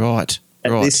 okay, right.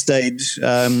 At this stage,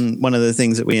 one of the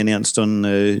things that we announced on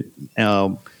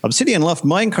our Obsidian Loft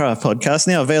Minecraft podcast,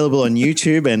 now available on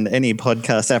YouTube and any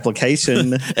podcast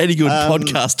application. Any good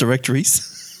podcast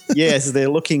directories. Yes, they're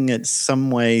looking at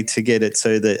some way to get it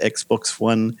so that Xbox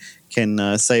One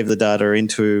can save the data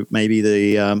into maybe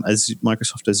the as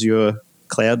Microsoft Azure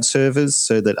cloud servers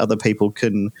so that other people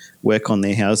can work on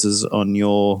their houses on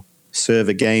your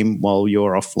server game while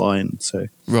you're offline. So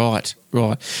Right.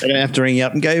 They don't have to ring you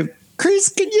up and go, Chris,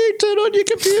 can you turn on your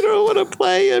computer? I want to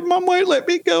play, and Mum won't let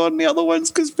me go on the other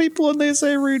ones because people on there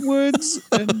say rude words.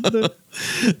 And,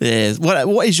 yeah.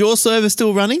 What is your server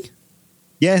still running?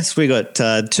 Yes, we got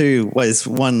two. Well, there's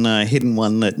one hidden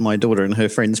one that my daughter and her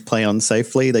friends play on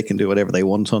safely. They can do whatever they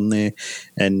want on there.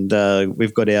 And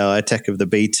we've got our Attack of the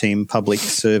B Team public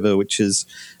server, which is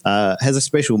has a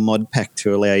special mod pack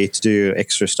to allow you to do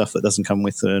extra stuff that doesn't come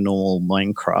with a normal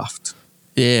Minecraft.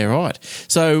 Yeah, right.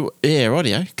 So, yeah,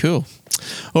 rightio. Cool.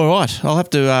 All right. I'll have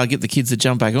to get the kids to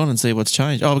jump back on and see what's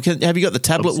changed. Oh, have you got the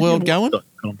tablet world going?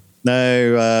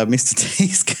 No, Mr.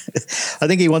 T's. I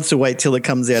think he wants to wait till it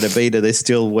comes out of beta. They're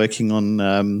still working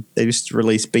on. They just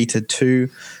released beta 2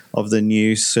 of the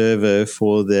new server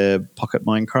for the Pocket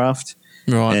Minecraft,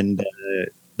 right? And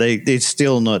they're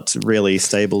still not really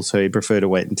stable, so he preferred to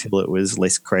wait until it was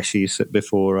less crashy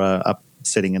before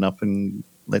setting it up and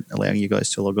allowing you guys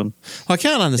to log on. I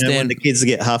can't understand when the kids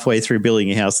get halfway through building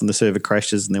a house and the server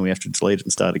crashes, and then we have to delete it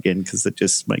and start again because it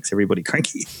just makes everybody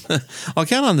cranky. I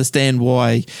can't understand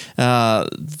why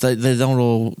they don't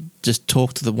all just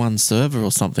talk to the one server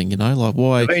or something. Like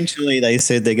why? Eventually, they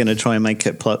said they're going to try and make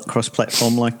it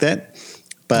cross-platform like that,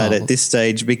 but at this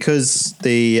stage, because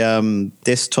the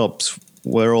desktops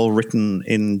were all written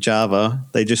in Java,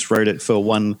 they just wrote it for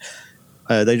one.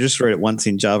 They just wrote it once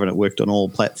in Java and it worked on all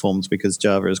platforms because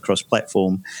Java is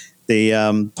cross-platform.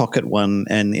 The Pocket one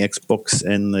and the Xbox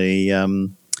and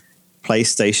the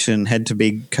PlayStation had to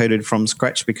be coded from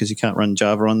scratch because you can't run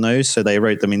Java on those. So they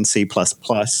wrote them in C++,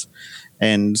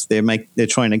 and they're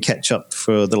trying to catch up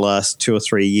for the last 2 or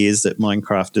 3 years that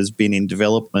Minecraft has been in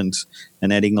development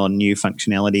and adding on new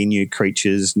functionality, new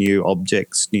creatures, new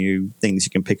objects, new things you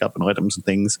can pick up and items and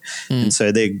things. And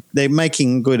so they're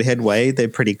making good headway. They're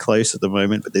pretty close at the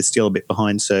moment, but they're still a bit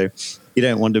behind. So you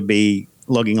don't want to be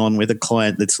logging on with a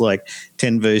client that's like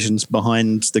 10 versions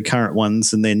behind the current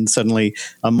ones, and then suddenly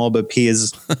a mob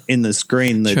appears in the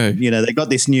screen that, they got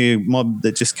this new mob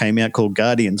that just came out called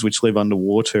Guardians, which live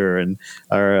underwater and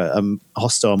are a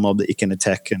hostile mob that you can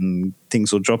attack and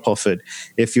things will drop off it.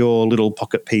 If your little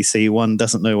pocket PC one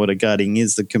doesn't know what a Guardian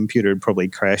is, the computer would probably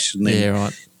crash, and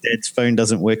then its phone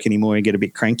doesn't work anymore and get a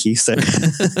bit cranky. So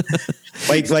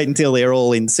wait until they're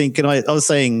all in sync. And I was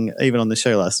saying, even on the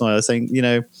show last night, I was saying,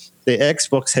 the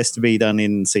Xbox has to be done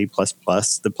in C++.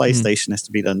 The PlayStation has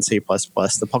to be done in C++.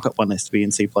 The Pocket one has to be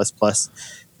in C++.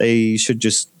 They should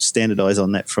just standardize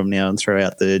on that from now and throw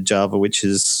out the Java, which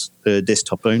is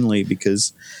desktop only,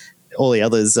 because all the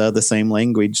others are the same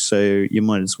language, so you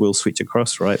might as well switch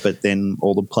across, right? But then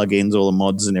all the plugins, all the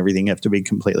mods and everything have to be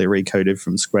completely recoded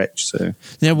from scratch. So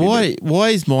now, why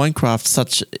is Minecraft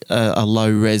such a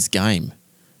low-res game?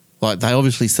 Like, they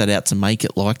obviously set out to make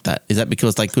it like that. Is that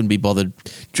because they couldn't be bothered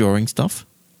drawing stuff?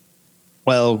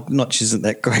 Well, Notch isn't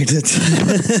that great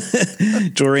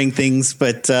at drawing things,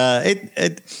 but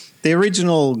the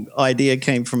original idea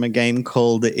came from a game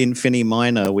called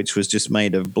Infiniminer, which was just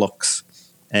made of blocks.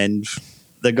 And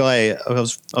the guy,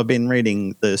 I've been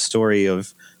reading the story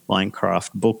of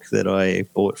Minecraft book that I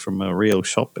bought from a real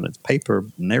shop, and it's paper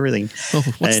and everything. Oh,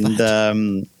 what's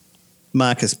that?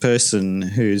 Marcus Persson,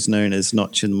 who's known as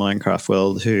Notch in the Minecraft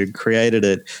world, who created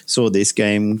it, saw this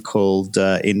game called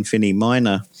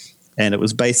Infiniminer, and it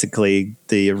was basically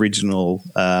the original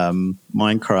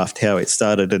Minecraft, how it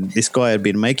started, and this guy had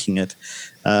been making it.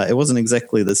 It wasn't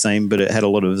exactly the same, but it had a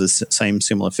lot of the same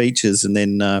similar features, and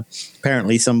then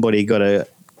apparently somebody got a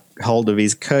hold of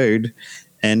his code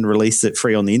and released it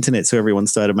free on the internet, so everyone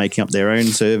started making up their own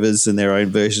servers and their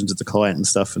own versions of the client and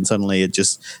stuff, and suddenly it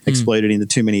just exploded into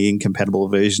too many incompatible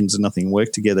versions and nothing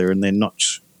worked together. And then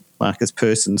Notch, Marcus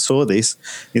Persson, saw this.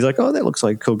 He's like, oh, that looks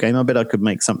like a cool game. I bet I could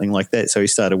make something like that. So he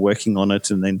started working on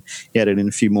it, and then he added in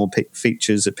a few more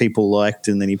features that people liked,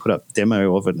 and then he put up a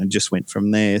demo of it, and it just went from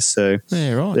there. So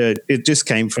it just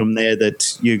came from there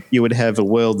that you would have a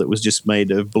world that was just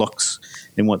made of blocks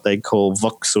in what they call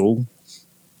voxel,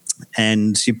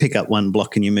 and you pick up one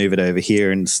block and you move it over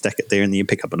here and stack it there, and then you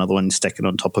pick up another one and stack it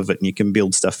on top of it, and you can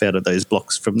build stuff out of those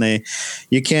blocks from there.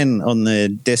 You can, on the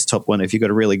desktop one, if you've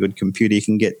got a really good computer, you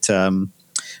can get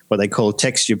what they call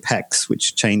texture packs,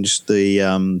 which change the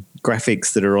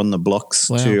graphics that are on the blocks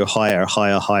to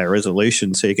higher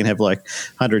resolution. So you can have like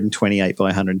 128 by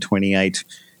 128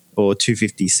 or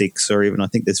 256, or even I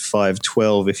think there's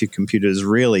 512 if your computer is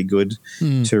really good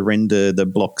to render the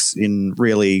blocks in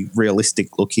really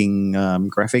realistic looking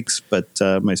graphics. But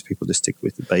most people just stick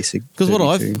with the basic. Because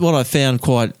what I found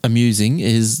quite amusing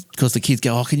is because the kids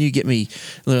go, oh, can you get me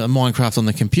Minecraft on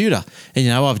the computer?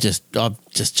 And I've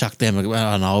just chucked them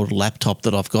an old laptop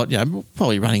that I've got,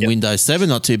 probably running Windows 7,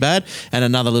 not too bad, and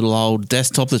another little old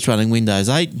desktop that's running Windows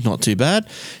 8, not too bad,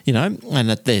 and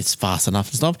that's fast enough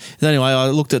and stuff. And anyway, I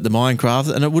looked at the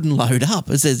Minecraft and it wouldn't load up.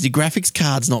 It says your graphics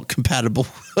card's not compatible.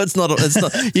 It's not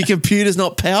your computer's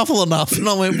not powerful enough. And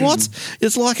I went, what?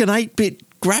 It's like an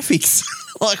 8-bit graphics?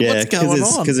 Like, Yeah, what's going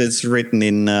on? because it's written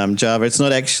in Java. It's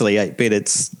not actually 8-bit.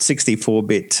 It's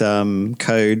 64-bit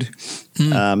code.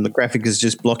 The graphic is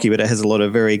just blocky, but it has a lot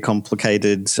of very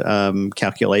complicated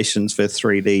calculations for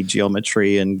 3D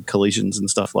geometry and collisions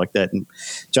and stuff like that. And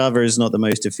Java is not the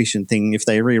most efficient thing. If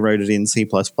they rewrote it in C++,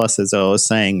 as I was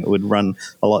saying, it would run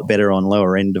a lot better on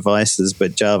lower-end devices,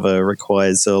 but Java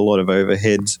requires a lot of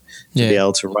overhead to be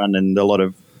able to run and a lot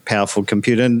of powerful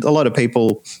computer. And a lot of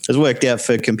people, has worked out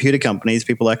for computer companies,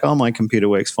 people are like, oh, my computer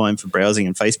works fine for browsing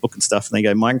and Facebook and stuff. And they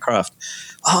go, Minecraft,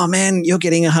 oh man, you're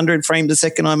getting 100 frames a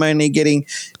second. I'm only getting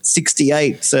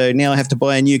 68. So now I have to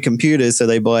buy a new computer. So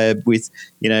they buy it with,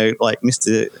 like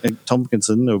Mr.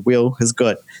 Tompkinson or Will has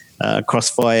got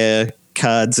Crossfire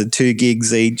cards at 2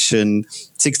 gigs each and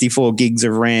 64 gigs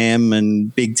of RAM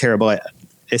and big terabyte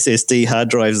SSD hard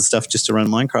drives and stuff just to run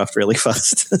Minecraft really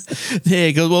fast.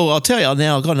 Yeah, well, I'll tell you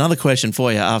now, I've got another question for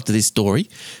you after this story,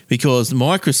 because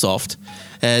Microsoft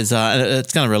has, and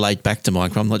it's going to relate back to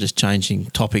Minecraft, I'm not just changing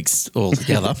topics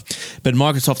altogether, but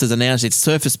Microsoft has announced its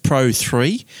Surface Pro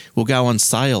 3 will go on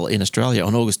sale in Australia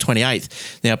on August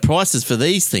 28th. Now, prices for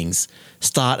these things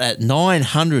start at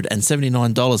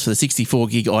 $979 for the 64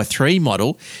 gig i3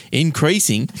 model,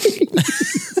 increasing...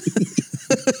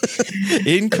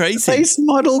 Base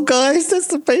model, guys. That's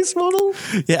the base model.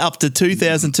 Yeah, up to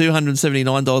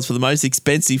 $2,279 for the most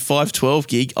expensive 512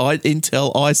 gig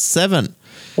Intel i7.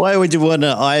 Why would you want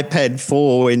an iPad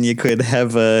 4 when you could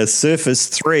have a Surface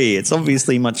 3? It's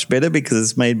obviously much better because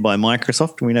it's made by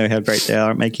Microsoft. We know how great they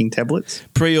are at making tablets.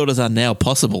 Pre-orders are now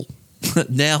possible.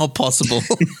 Now possible.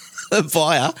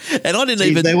 Via. And I didn't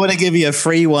even... They want to give you a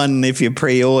free one if you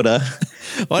pre-order.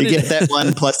 You get that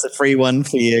one plus a free one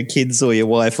for your kids or your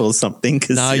wife or something.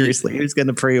 Because seriously, who's going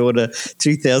to pre-order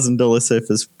 $2,000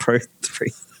 Surface Pro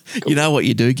 3? You know what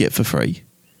you do get for free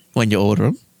when you order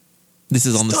them? This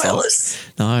is on the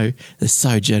site. No, they're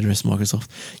so generous, Microsoft.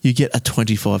 You get a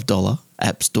 $25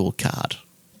 App Store card.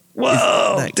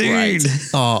 Whoa, dude! Great?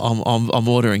 Oh, I'm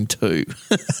ordering 2.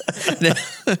 Now,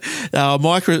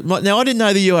 I didn't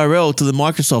know the URL to the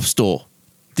Microsoft Store.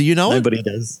 Do you know Nobody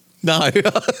does. No.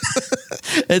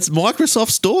 It's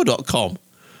microsoftstore.com.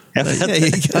 There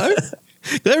you go.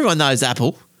 Everyone knows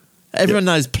Apple. Everyone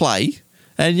knows Play.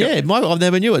 And I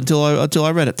never knew it until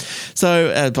I read it.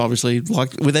 So obviously,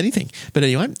 like with anything. But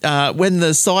anyway, when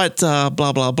the site blah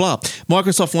blah blah,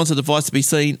 Microsoft wants the device to be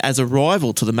seen as a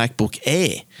rival to the MacBook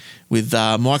Air, with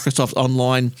Microsoft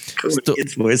Online.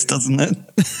 It's worse, doesn't it?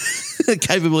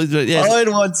 Capabilities. Yeah. I'd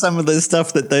want some of the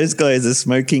stuff that those guys are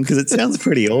smoking because it sounds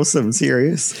pretty awesome.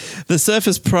 Serious. The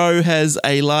Surface Pro has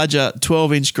a larger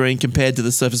 12-inch screen compared to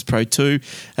the Surface Pro 2,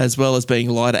 as well as being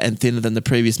lighter and thinner than the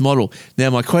previous model. Now,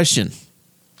 my question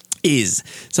is,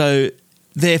 so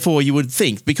therefore you would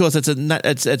think, because it's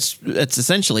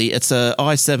essentially a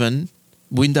i7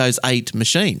 Windows 8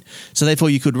 machine, so therefore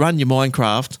you could run your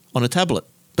Minecraft on a tablet,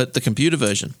 but the computer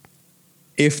version.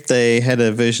 If they had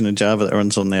a version of Java that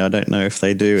runs on there, I don't know if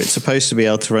they do. It's supposed to be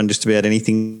able to run just about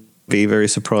anything. Be very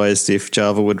surprised if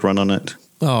Java would run on it.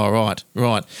 Oh, right.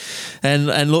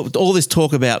 And look, all this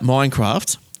talk about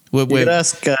Minecraft. You could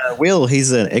ask Will.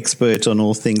 He's an expert on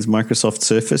all things Microsoft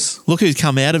Surface. Look who's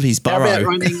come out of his burrow. How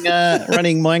about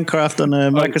running Minecraft on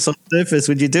a Microsoft Surface?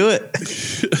 Would you do it?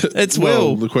 It's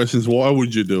Will. The question is, why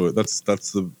would you do it? That's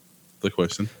the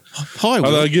question. Hi, Will.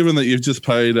 Although, given that you've just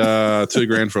paid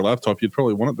 $2,000 for a laptop, you'd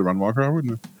probably want it to run Minecraft,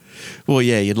 wouldn't you? Well,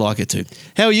 yeah, you'd like it to.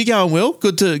 How are you going, Will?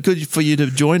 Good for you to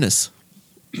join us.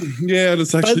 Yeah,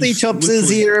 it's actually Fuzzy Chops is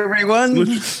here, everyone.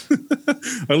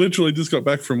 I literally just got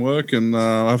back from work and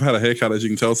I've had a haircut, as you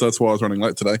can tell, so that's why I was running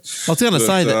late today. I was going to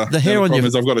say that the hair on your...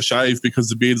 is I've got to shave because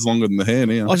the beard's longer than the hair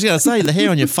now. I was going to say the hair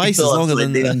on your face is longer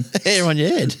than the hair on your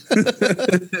head.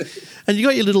 And you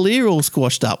got your little ear all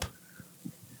squashed up.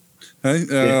 Hey,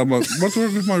 what's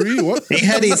wrong with my ear? What? He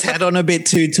had his hat on a bit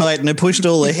too tight and it pushed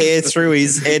all the hair through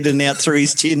his head and out through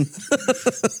his chin.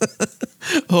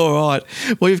 All right.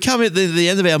 Well, you've come at the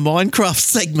end of our Minecraft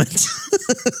segment.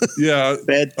 Yeah.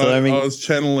 Bad timing. I was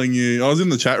channeling you. I was in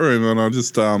the chat room and I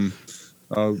just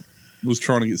was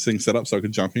trying to get things set up so I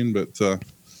could jump in, but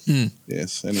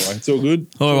yes, anyway, it's all good.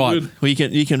 All right. Well,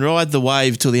 you can ride the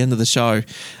wave till the end of the show.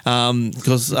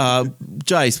 Because,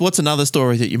 Jace, what's another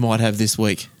story that you might have this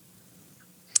week?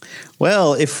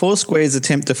 Well, if Foursquare's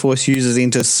attempt to force users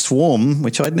into Swarm,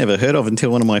 which I'd never heard of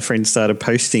until one of my friends started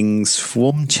posting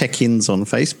Swarm check-ins on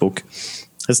Facebook,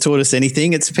 has taught us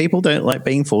anything, it's people don't like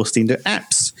being forced into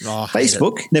apps. Oh,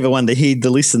 Facebook, never one to heed the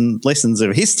lessons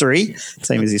of history,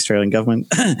 same as the Australian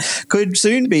government,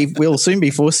 will soon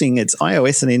be forcing its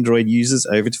iOS and Android users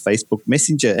over to Facebook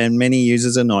Messenger, and many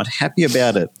users are not happy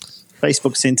about it.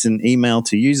 Facebook sent an email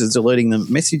to users alerting them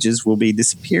messages will be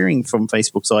disappearing from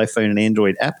Facebook's iPhone and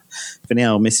Android app. For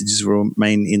now, messages will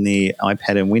remain in the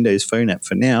iPad and Windows Phone app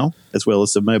for now, as well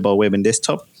as the mobile web and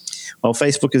desktop. While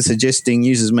Facebook is suggesting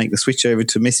users make the switch over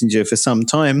to Messenger for some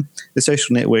time, the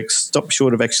social networks stopped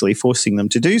short of actually forcing them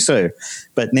to do so.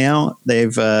 But now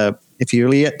they've, if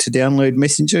you're yet to download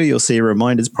Messenger, you'll see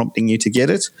reminders prompting you to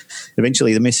get it.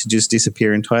 Eventually, the messages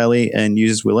disappear entirely, and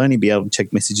users will only be able to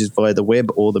check messages via the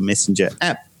web or the Messenger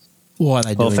app. Why are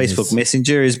they doing While Facebook this?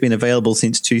 Messenger has been available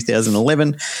since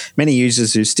 2011, many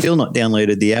users who've still not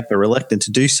downloaded the app are reluctant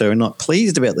to do so and not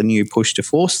pleased about the new push to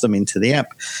force them into the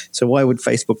app. So why would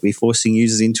Facebook be forcing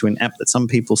users into an app that some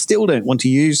people still don't want to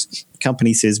use? The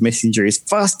company says Messenger is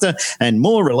faster and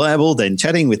more reliable than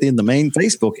chatting within the main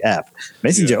Facebook app.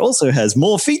 Messenger also has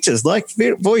more features like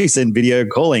voice and video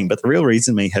calling, but the real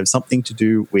reason may have something to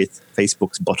do with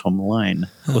Facebook's bottom line.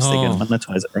 Of course, they're going to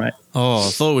monetize it, right? Oh,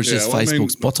 I thought it was just Yeah, well, I mean-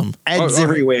 Facebook's bottom. Ads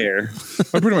everywhere.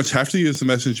 I pretty much have to use the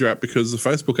Messenger app because the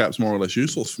Facebook app's more or less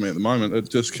useless for me at the moment. It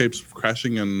just keeps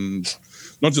crashing, and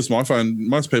not just my phone.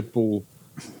 Most people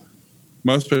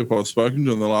I've spoken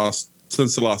to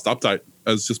since the last update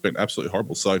has just been absolutely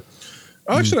horrible. So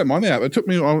I actually don't mind the app. It took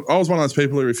me. I was one of those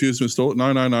people who refused to install it.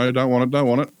 No, don't want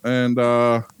it. And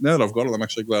now that I've got it, I'm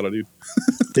actually glad I did.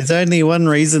 There's only one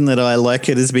reason that I like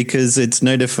it is because its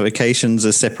notifications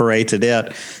are separated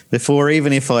out. Before,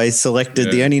 even if I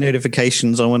selected the only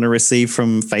notifications I want to receive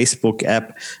from Facebook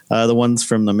app are the ones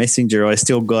from the Messenger, I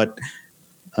still got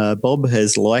Bob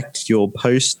has liked your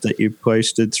post that you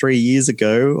posted 3 years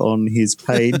ago on his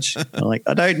page. I'm like,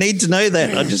 I don't need to know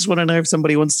that. I just want to know if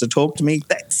somebody wants to talk to me.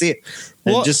 That's it.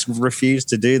 And just refused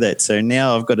to do that. So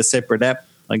now I've got a separate app.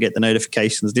 I get the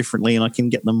notifications differently, and I can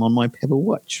get them on my Pebble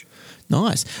Watch.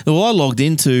 Nice. Well, I logged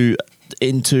into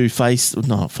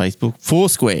Facebook,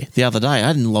 Foursquare the other day. I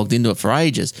hadn't logged into it for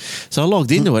ages. So I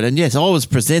logged into it, and yes, I was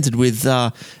presented with,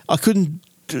 I couldn't,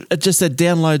 it just said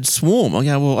download Swarm. I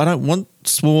go, well, I don't want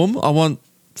Swarm. I want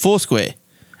Foursquare.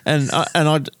 And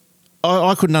I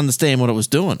couldn't understand what it was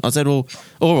doing. I said, well,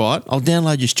 all right, I'll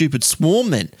download your stupid Swarm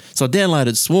then. So I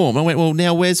downloaded Swarm. I went, well,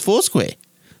 now where's Foursquare?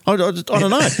 I don't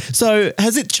know. So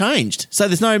has it changed? So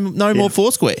there's no more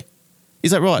Foursquare?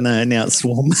 Is that right? No, now it's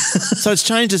Swarm. So it's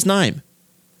changed its name.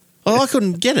 Oh, I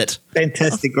couldn't get it.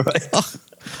 Fantastic, right?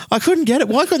 I couldn't get it.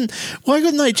 Why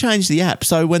couldn't they change the app?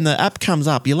 So when the app comes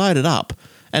up, you load it up,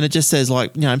 and it just says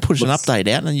push an update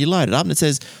out, and you load it up, and it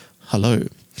says, "Hello,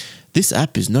 this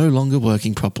app is no longer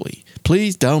working properly.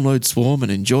 Please download Swarm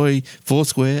and enjoy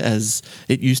Foursquare as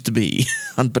it used to be,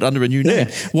 but under a new name."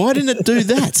 Why didn't it do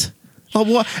that? I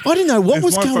didn't know what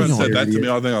was going on. If my phone said that to me,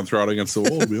 I think I'd throw it against the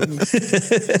wall, to be honest.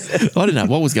 I didn't know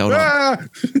what was going on.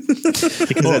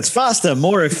 Because it's faster,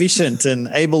 more efficient, and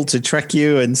able to track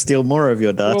you and steal more of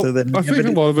your data than I think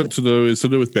a lot of it is to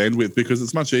do with bandwidth, because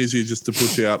it's much easier just to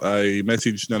push out a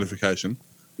message notification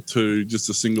to just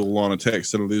a single line of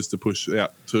text than it is to push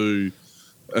out to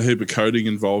a heap of coding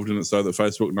involved in it, so that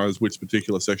Facebook knows which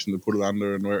particular section to put it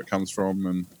under and where it comes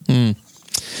from. And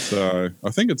so I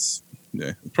think it's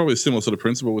probably a similar sort of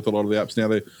principle with a lot of the apps now.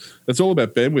 It's all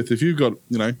about bandwidth. If you've got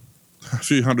a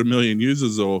few 100 million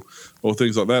users or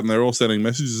things like that, and they're all sending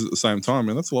messages at the same time,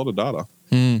 that's a lot of data.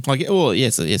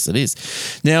 Yes, it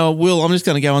is. Now, Will, I'm just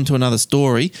going to go on to another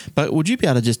story, but would you be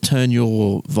able to just turn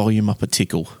your volume up a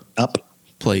tickle? Up.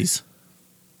 Please.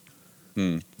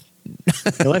 You'll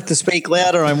have to speak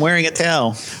louder. I'm wearing a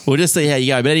towel. We'll just see how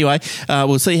you go. But anyway,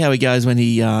 we'll see how he goes when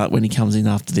he comes in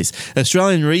after this.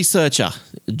 Australian researcher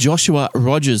Joshua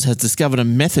Rogers has discovered a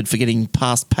method for getting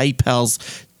past PayPal's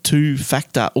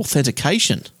two-factor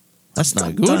authentication. That's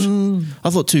no good. I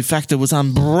thought two-factor was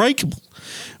unbreakable,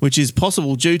 which is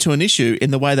possible due to an issue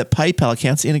in the way that PayPal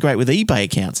accounts integrate with eBay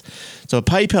accounts. So a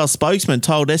PayPal spokesman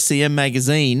told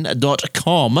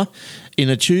scmmagazine.com in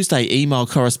a Tuesday email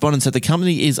correspondence that the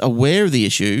company is aware of the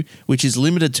issue, which is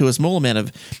limited to a small amount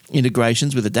of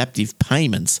integrations with adaptive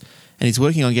payments, and he's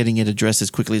working on getting it addressed as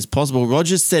quickly as possible.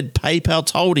 Rogers said PayPal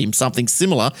told him something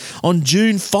similar on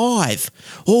June 5.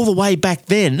 All the way back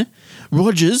then,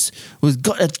 Rogers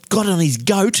got on his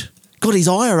goat, got his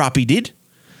ire up, he did,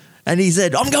 and he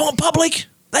said, "I'm going public.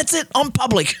 That's it, I'm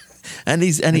public." And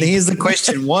here's the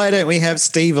question: why don't we have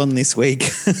Steve on this week?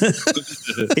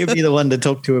 He'll be the one to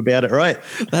talk to about it, right?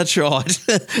 That's right.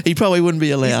 He probably wouldn't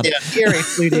be allowed. He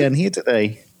flew down here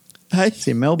today. Hey, it's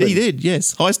in Melbourne. He did,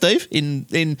 yes. Hi, Steve.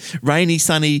 In rainy,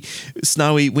 sunny,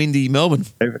 snowy, windy Melbourne.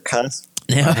 Overcast.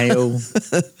 Now, hail.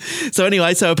 So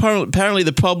anyway, apparently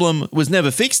the problem was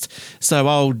never fixed. So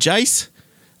old Jace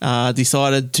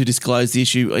decided to disclose the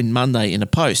issue on Monday in a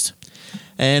post.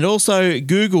 And also,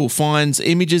 Google finds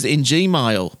images in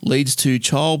Gmail leads to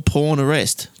child porn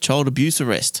arrest, child abuse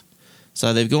arrest.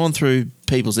 So they've gone through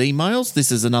people's emails.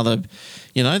 This is another,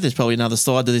 there's probably another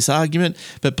side to this argument.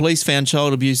 But police found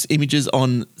child abuse images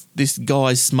on this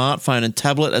guy's smartphone and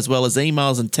tablet, as well as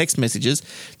emails and text messages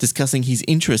discussing his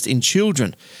interest in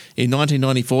children. In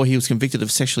 1994, he was convicted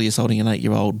of sexually assaulting an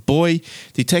 8-year-old boy.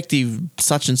 Detective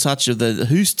such and such of the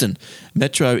Houston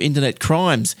Metro Internet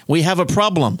Crimes, we have a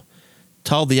problem,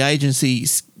 told the agency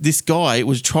this guy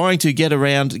was trying to get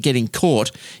around getting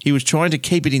caught. He was trying to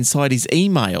keep it inside his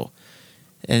email.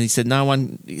 And he said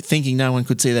thinking no one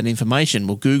could see that information.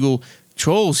 Well, Google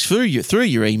trawls through your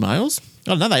emails.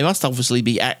 I don't know, they must obviously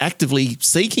be actively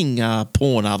seeking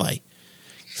porn, are they?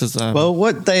 Well,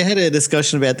 what they had a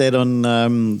discussion about that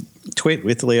on Twit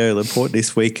with Leo Laporte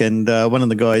this week, and one of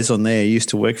the guys on there used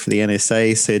to work for the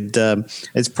NSA said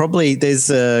it's probably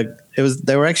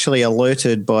they were actually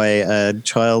alerted by a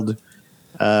child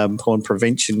porn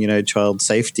prevention, child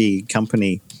safety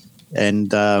company,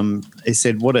 and he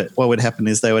said what would happen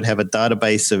is they would have a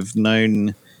database of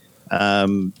known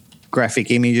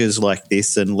graphic images like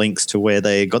this and links to where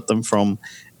they got them from.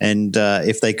 And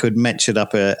if they could match it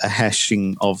up a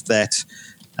hashing of that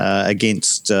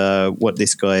against what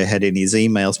this guy had in his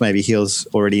emails, maybe he was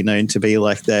already known to be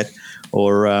like that,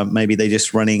 or maybe they're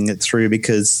just running it through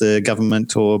because the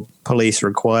government or police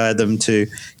require them to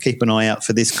keep an eye out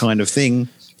for this kind of thing.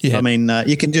 Yeah. I mean,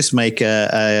 you can just make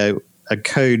a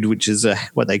code, which is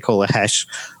what they call a hash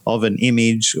of an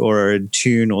image or a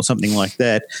tune or something like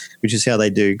that, which is how they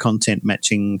do content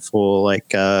matching for like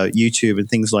YouTube and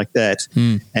things like that.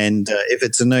 And if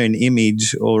it's a known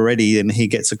image already and he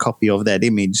gets a copy of that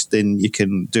image, then you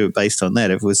can do it based on that.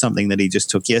 If it was something that he just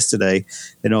took yesterday,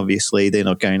 then obviously they're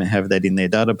not going to have that in their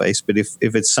database. But if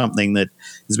it's something that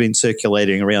has been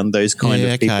circulating around those kind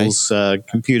of people's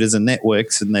computers and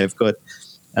networks, and they've got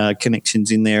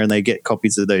connections in there and they get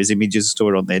copies of those images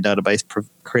stored on their database,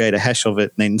 create a hash of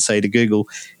it, and then say to Google,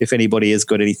 if anybody has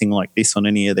got anything like this on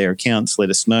any of their accounts, let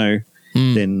us know.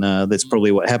 Then that's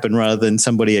probably what happened, rather than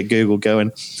somebody at Google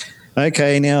going,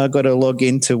 okay, now I've got to log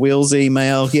into Will's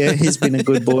email. Yeah, he's been a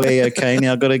good boy. Okay,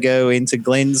 now I've got to go into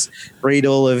Glenn's, read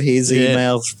all of his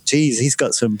emails. Geez, he's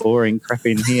got some boring crap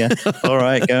in here. All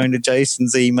right, go into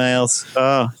Jason's emails.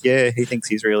 Oh, yeah, he thinks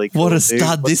he's really cool. What a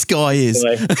stud this guy is.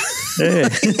 Yeah.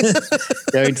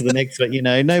 Going to the next one.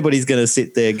 Nobody's going to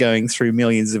sit there going through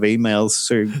millions of emails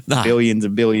through billions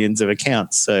and billions of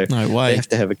accounts. So no way. They have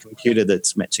to have a computer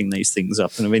that's matching these things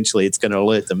up, and eventually it's going to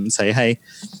alert them and say, hey,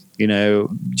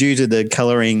 due to the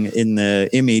colouring in the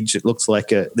image, it looks like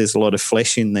there's a lot of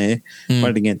flesh in there.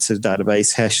 Right against a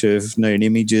database hash of known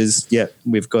images. Yep,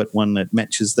 we've got one that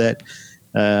matches that.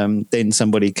 Then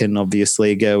somebody can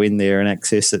obviously go in there and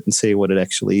access it and see what it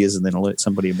actually is, and then alert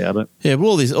somebody about it. Yeah,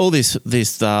 well, all this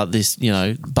buzz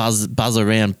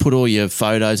around, put all your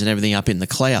photos and everything up in the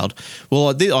cloud. Well,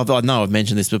 I know I've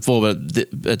mentioned this before, but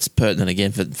it's pertinent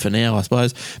again for now, I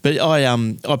suppose. But I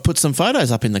put some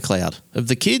photos up in the cloud of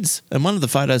the kids, and one of the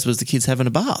photos was the kids having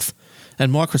a bath,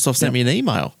 and Microsoft sent me an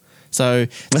email. So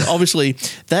obviously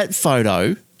that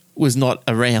photo was not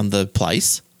around the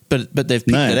place. But they've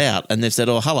picked it out and they've said,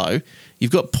 oh, hello, you've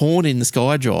got porn in the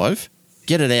SkyDrive,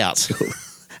 get it out.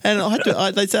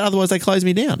 And they said otherwise they closed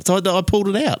me down. So I pulled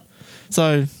it out.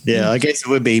 So yeah, I guess it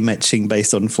would be matching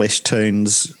based on flesh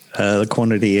tones, the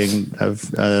quantity of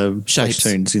shapes flesh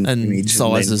tones in and image.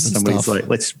 sizes and somebody's stuff. Like,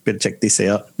 let's better check this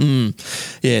out.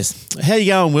 Yes. How you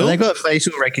going, Will? They got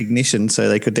facial recognition, so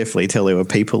they could definitely tell there were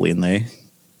people in there.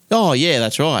 Oh, yeah,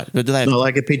 that's right. But do they not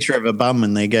like a picture of a bum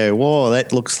and they go, whoa,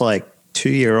 that looks like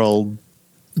 2-year-old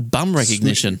bum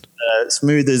recognition.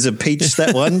 Smooth as a peach,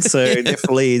 that one. So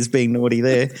definitely is being naughty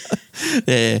there.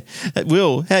 Yeah.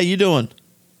 Will, how you doing?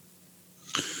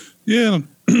 Yeah,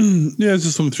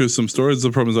 just looking through some stories.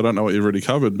 The problem is I don't know what you've already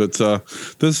covered, but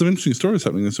there's some interesting stories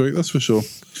happening this week, that's for sure.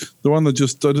 The one that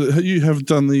just you have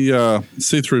done the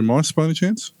see-through mice by any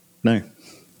chance? No.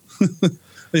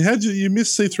 You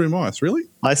missed see-through mice, really?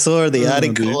 I saw the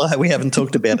article. We haven't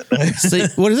talked about it, though.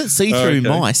 What is it? See-through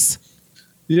mice?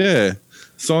 Yeah.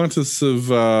 Scientists have,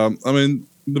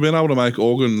 they've been able to make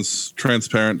organs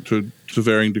transparent to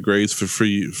varying degrees for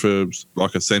free for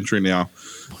like a century now.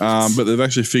 But they've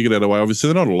actually figured out a way.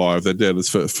 Obviously, they're not alive; they're dead. It's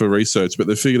for research, but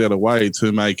they've figured out a way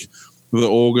to make the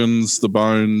organs, the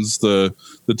bones, the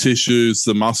tissues,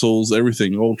 the muscles,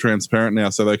 everything all transparent now,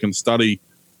 so they can study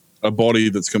a body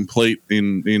that's complete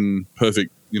in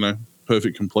perfect,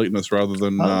 perfect completeness rather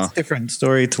than. That's a different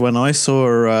story to when I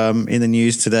saw in the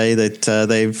news today that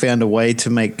they've found a way to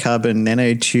make carbon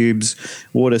nanotubes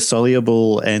water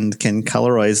soluble and can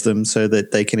colorize them so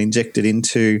that they can inject it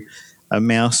into a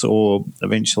mouse or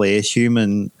eventually a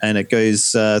human, and it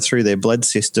goes through their blood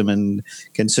system and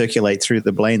can circulate through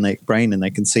the brain, and they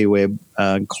can see where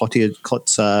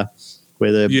clots are,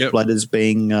 where the blood is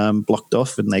being blocked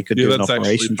off, and they could do an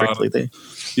operation directly there.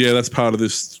 Yeah, that's part of the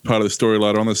story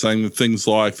later on. They're saying that things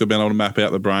like they've been able to map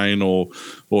out the brain or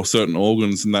certain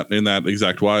organs in that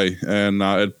exact way, and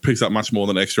it picks up much more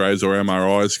than X-rays or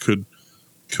MRIs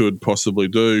could possibly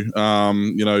do.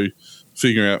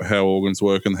 Figuring out how organs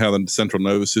work and how the central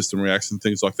nervous system reacts and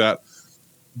things like that.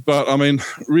 But I mean,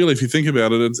 really, if you think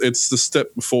about it, it's the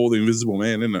step before the Invisible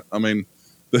Man, isn't it? I mean,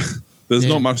 there's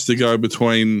not much to go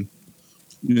between,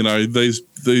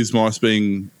 these mice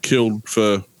being killed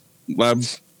for lab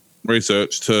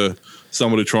research to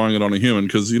somebody trying it on a human,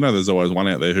 because there's always one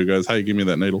out there who goes, "Hey, give me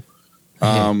that needle."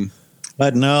 I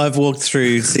don't know. I've walked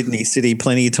through Sydney City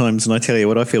plenty of times, and I tell you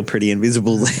what, I feel pretty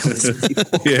invisible there.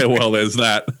 Yeah, well, there's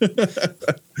that.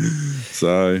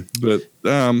 So, but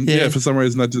for some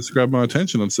reason that just grabbed my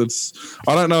attention. It's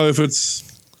I don't know if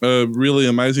it's a really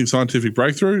amazing scientific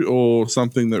breakthrough or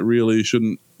something that really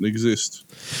shouldn't exist.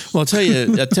 Well, I'll tell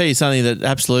you something that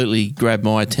absolutely grabbed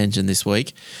my attention this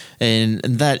week, and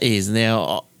that is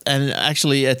now. And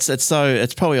actually, it's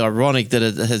probably ironic that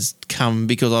it has come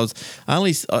because I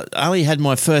only had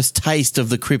my first taste of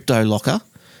the Crypto Locker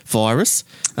virus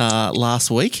last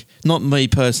week. Not me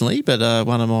personally, but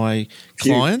one of my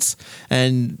clients.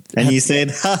 And you said,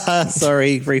 haha,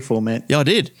 sorry, reformat. Yeah, I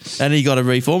did. And he got a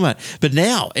reformat. But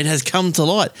now it has come to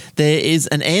light. There is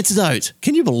an antidote.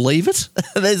 Can you believe it?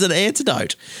 There's an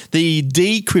antidote. The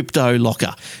Decrypto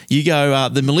Locker. You go,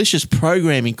 the malicious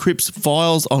program encrypts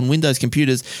files on Windows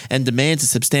computers and demands a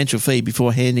substantial fee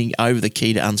before handing over the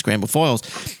key to unscramble files.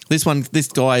 This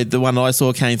guy, the one I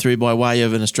saw, came through by way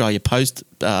of an Australia Post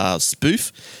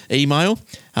spoof email.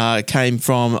 Came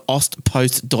from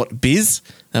ostpost.biz,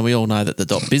 and we all know that the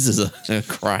 .bizes are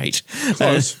great.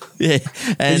 Yeah.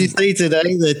 And did you see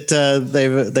today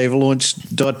that they've launched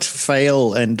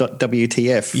 .fail and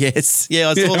 .wtf? Yes. Yeah,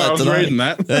 I saw that today. I was reading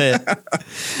that. Yeah.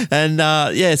 And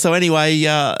so anyway,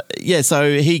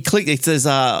 so he clicked, it says,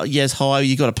 yes, hi,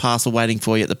 you got a parcel waiting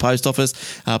for you at the post office.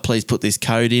 Please put this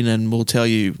code in and we'll tell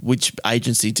you which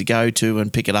agency to go to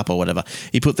and pick it up or whatever.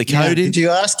 He put the code in. Did you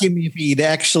ask him if he'd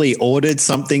actually ordered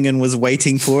something and was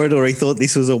waiting for it, or he thought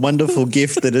this was a wonderful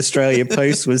gift that Australia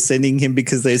Post was sending him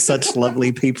because they're such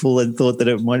lovely people and thought that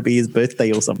it might be his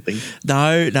birthday or something?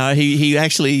 No, he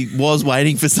actually was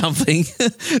waiting for something,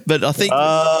 but I think,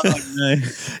 no.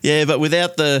 Yeah, but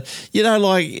without the,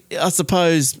 I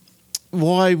suppose,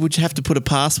 why would you have to put a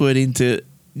password into?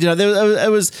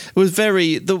 It was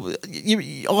very.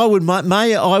 I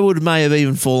may have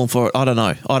even fallen for it. I don't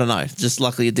know. Just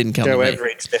luckily it didn't come to me. However,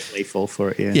 it's definitely fall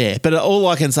for it. Yeah. Yeah, but all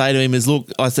I can say to him is,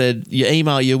 look, I said, you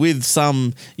email you with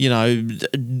some,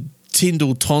 Tindle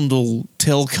Tondle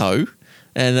telco.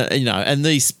 And and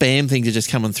these spam things are just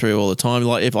coming through all the time.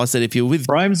 Like if you're with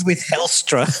rhymes with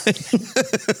Helstra,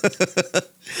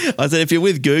 I said if you're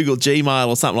with Google, Gmail,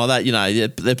 or something like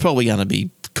that, they're probably going to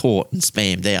be caught and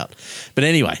spammed out. But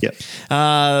anyway,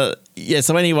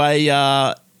 So anyway,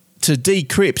 to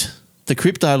decrypt the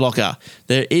Crypto Locker,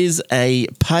 there is a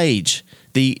page,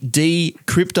 the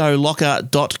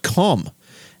decryptolocker.com.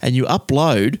 And you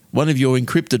upload one of your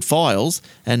encrypted files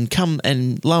and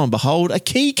lo and behold, a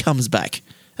key comes back.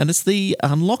 And it's the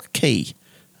unlock key,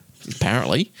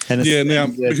 apparently. And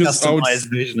it's because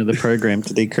customized version of the program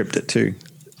to decrypt it too.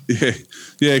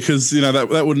 Yeah, because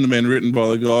that wouldn't have been written by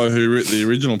the guy who wrote the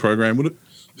original program, would it?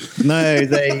 No,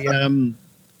 they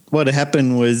what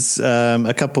happened was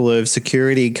a couple of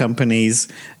security companies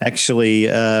actually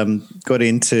got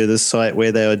into the site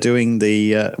where they were doing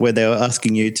where they were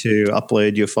asking you to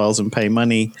upload your files and pay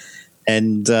money,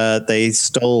 and they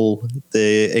stole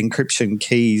the encryption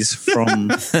keys from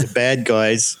the bad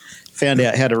guys. Found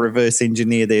out how to reverse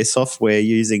engineer their software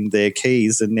using their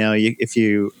keys, and now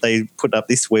they put up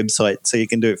this website so you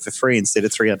can do it for free instead of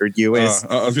 $300 US.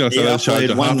 I was going to say that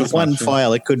charged one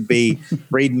file. It could be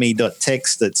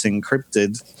readme.txt that's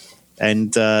encrypted,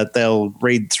 and they'll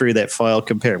read through that file,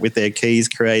 compare it with their keys,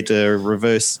 create a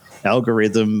reverse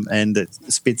algorithm, and it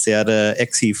spits out a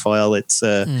 .exe file. It's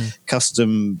a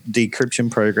custom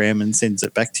decryption program and sends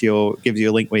it back to gives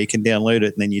you a link where you can download it,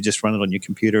 and then you just run it on your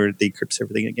computer and it decrypts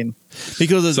everything again.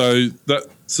 So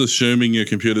that's assuming your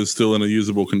computer's still in a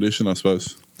usable condition, I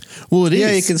suppose. Well, it is.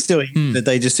 Yeah, you can still that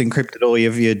they just encrypted all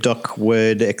of your doc,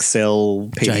 Word, Excel,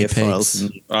 PDF JPEGs files.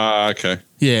 Okay.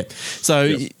 Yeah.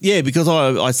 So, because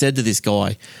I said to this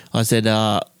guy, I said,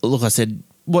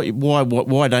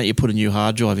 why don't you put a new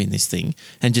hard drive in this thing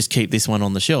and just keep this one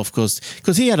on the shelf? Because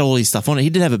he had all his stuff on it. He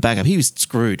didn't have a backup. He was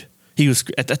screwed. He was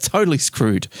totally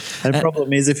screwed. And the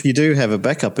problem is, if you do have a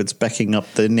backup, it's backing up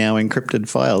the now encrypted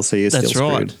file, so you're still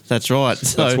screwed. That's right.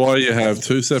 So, That's why you have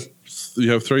three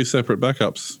separate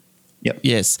backups. Yep.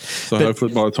 yes. So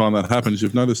hopefully by the time that happens,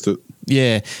 you've noticed it.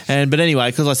 Yeah, but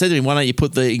anyway, because I said to him, why don't you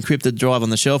put the encrypted drive on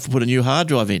the shelf and put a new hard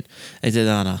drive in? And he said,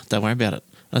 no, don't worry about it.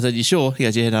 I said, you sure? He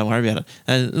goes, yeah, don't worry about it.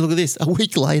 And look at this, a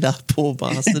week later, poor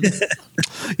bastard.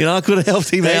 I could have helped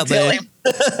him out there.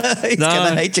 He's going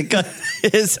to hate you.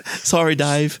 Yes, sorry,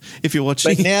 Dave, if you're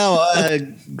watching. But now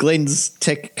Glenn's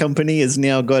tech company has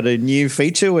now got a new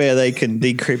feature where they can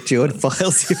decrypt your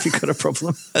files if you've got a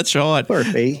problem. That's right. Or a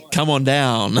fee. Come on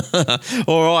down.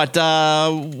 All right,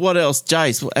 what else?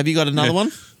 Jace, have you got another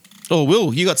one? Oh,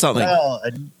 Will, you got something? Well,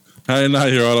 Hey, no,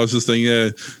 you're right. I was just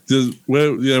thinking,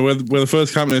 we're the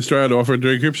first company in Australia to offer a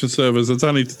decryption service. It's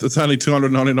only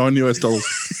 $299 US.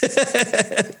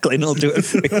 Glenn will do it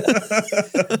for you.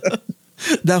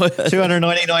 No.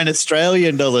 $299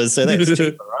 Australian dollars, so that's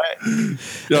cheaper, right?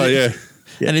 Oh, yeah.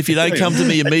 And if you don't come to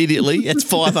me immediately, it's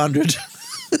 $500.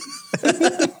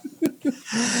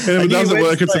 And if it doesn't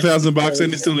work, it's $1,000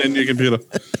 and you still need a new computer.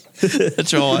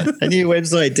 That's right. A new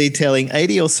website detailing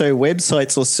 80 or so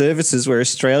websites or services where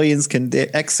Australians can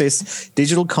access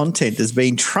digital content has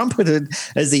been trumpeted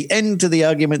as the end to the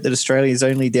argument that Australians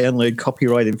only download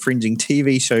copyright infringing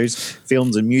TV shows,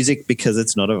 films and music because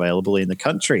it's not available in the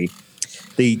country.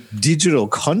 The Digital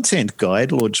Content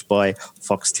Guide, launched by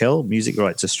Foxtel, Music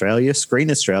Rights Australia, Screen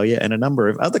Australia, and a number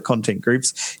of other content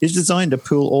groups, is designed to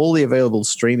pool all the available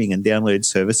streaming and download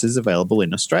services available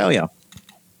in Australia.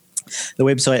 The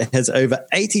website has over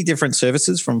 80 different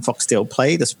services from Foxtel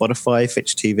Play to Spotify,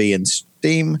 Fetch TV and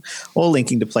Steam, all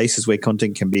linking to places where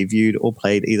content can be viewed or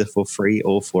played either for free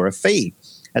or for a fee.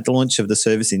 At the launch of the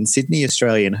service in Sydney,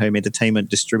 Australian Home Entertainment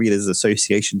Distributors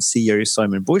Association CEO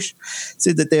Simon Bush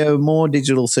said that there are more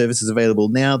digital services available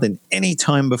now than any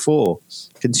time before.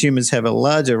 Consumers have a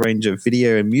larger range of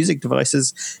video and music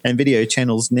devices and video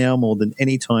channels now more than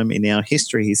any time in our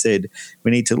history, he said.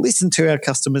 We need to listen to our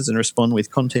customers and respond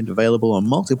with content available on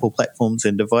multiple platforms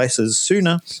and devices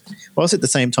sooner, whilst at the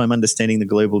same time understanding the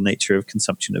global nature of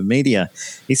consumption of media.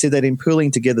 He said that in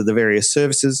pooling together the various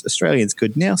services, Australians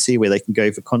could now see where they can go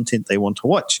for content they want to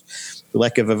watch. The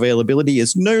lack of availability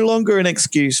is no longer an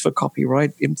excuse for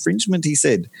copyright infringement, he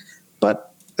said.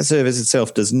 But the service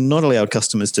itself does not allow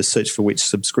customers to search for which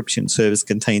subscription service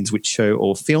contains which show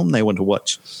or film they want to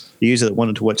watch. The user that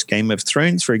wanted to watch Game of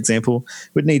Thrones, for example,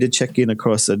 would need to check in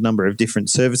across a number of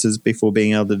different services before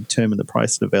being able to determine the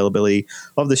price and availability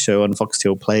of the show on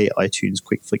Foxtel Play, iTunes,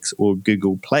 QuickFlix, or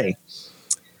Google Play.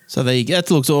 So there you go. That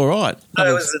looks all right.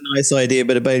 That was a nice idea,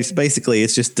 but basically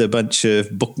it's just a bunch of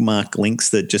bookmark links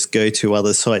that just go to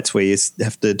other sites where you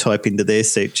have to type into their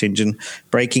search engine.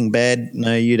 Breaking Bad,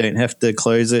 no, you don't have to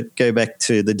close it. Go back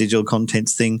to the digital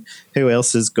contents thing. Who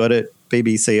else has got it?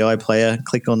 BBC iPlayer,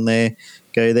 click on there,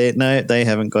 go there. No, they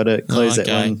haven't got it. Close that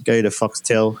one. Go to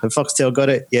Foxtel. Have Foxtel got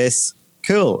it? Yes.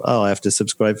 Cool. Oh, I have to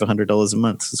subscribe for $100 a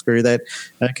month. So screw that.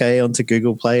 Okay, on to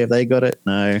Google Play. Have they got it?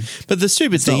 No. But the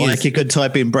stupid thing is, is, like you could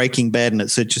type in Breaking Bad and it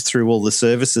searches through all the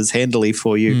services handily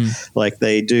for you, like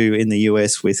they do in the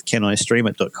US with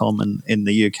canistreamit.com, and in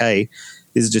the UK,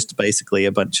 this is just basically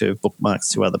a bunch of bookmarks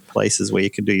to other places where you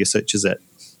can do your searches at.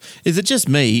 Is it just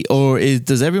me, or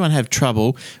does everyone have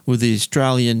trouble with the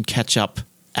Australian catch-up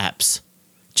apps?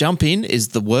 Jump In is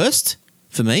the worst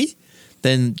for me.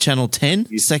 Then Channel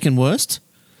 10, second worst.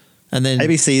 And then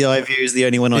ABC iView is the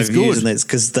only one I've used, and that's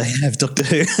because they have Doctor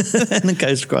Who, and it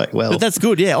goes quite well. But that's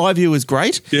good, yeah. iView is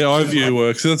great. Yeah, iView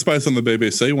works. That's based on the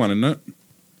BBC one, isn't it?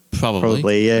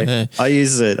 Probably, yeah. I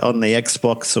use it on the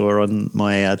Xbox or on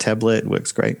my tablet. It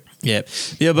works great. Yeah,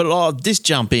 but this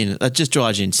Jump In, it just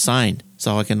drives you insane.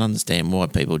 So I can understand why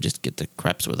people just get the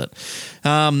craps with it.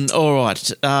 All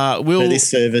right. But this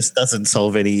service doesn't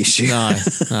solve any issue.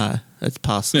 No, it's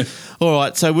past. Yeah. All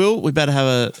right. So, Will, we better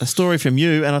have a story from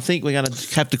you, and I think we're going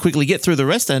to have to quickly get through the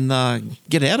rest and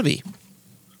get out of here.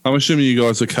 I'm assuming you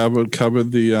guys have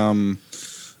covered the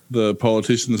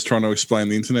politicians trying to explain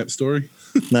the internet story.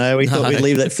 No, we thought we'd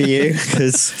leave that for you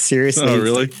because seriously. Oh,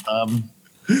 really?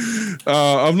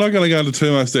 I'm not going to go into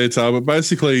too much detail, but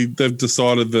basically they've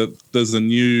decided that there's a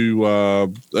new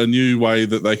way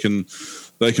that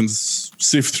they can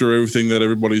sift through everything that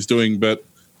everybody's doing. But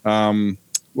I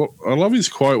love his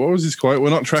quote. What was his quote? We're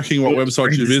not tracking what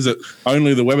websites you visit,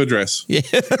 only the web address. Yeah,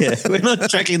 we're not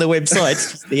tracking the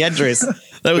website, the address.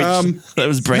 That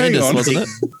was Brandis, wasn't it?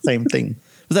 Same thing.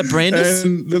 Was that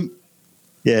Brandis?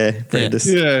 Yeah, Brandis.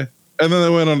 Yeah. And then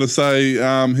they went on to say,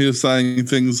 he was saying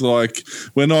things like,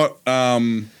 we're not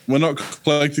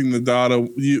collecting the data.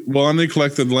 We'll only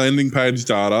collect the landing page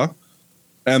data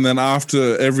and then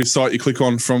after every site you click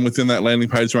on from within that landing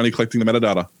page, you're only collecting the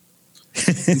metadata.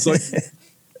 It's like,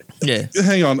 Yeah.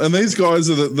 hang on, and these guys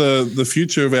are the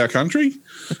future of our country.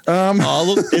 Oh,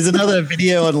 look. There's another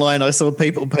video online I saw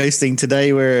people posting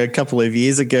today where a couple of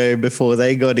years ago, before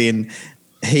they got in,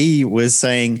 he was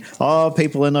saying,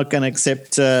 people are not going to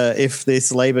accept if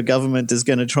this Labor government is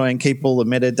going to try and keep all the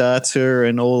metadata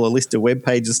and all the list of web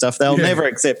pages and stuff. They'll never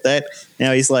accept that.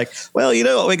 Now he's like, well, you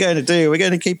know what we're going to do? We're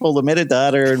going to keep all the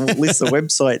metadata and list of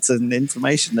websites and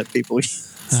information that people use.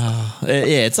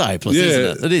 Yeah, it's hopeless,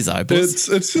 isn't it? It is hopeless.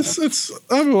 It's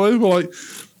unbelievable. Like,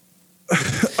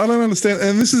 I don't understand.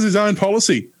 And this is his own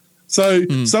policy. So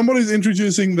somebody's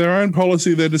introducing their own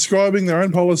policy. They're describing their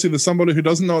own policy to somebody who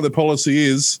doesn't know what their policy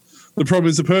is. The problem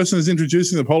is the person who's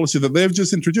introducing the policy that they've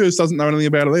just introduced doesn't know anything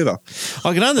about it either.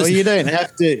 I can understand. Well, you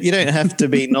don't have to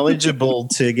be knowledgeable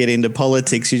to get into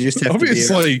politics. You just have to be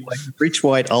a rich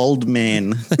white old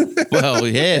man. Well,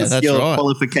 yeah, that's your right.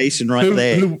 qualification right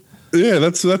there. Yeah,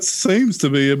 that seems to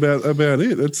be about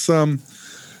it. It's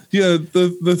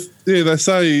they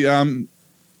say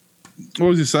what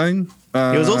was he saying? He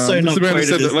was also not Mr. Brenner quoted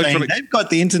said as that saying, they've got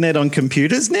the internet on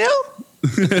computers now?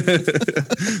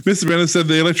 Mr. Brenner said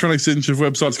the electronic signature of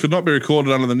websites could not be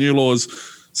recorded under the new laws.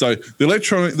 So the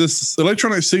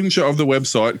electronic signature of the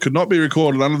website could not be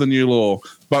recorded under the new law,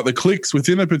 but the clicks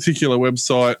within a particular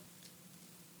website.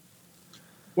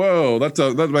 Whoa,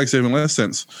 that makes even less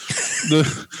sense.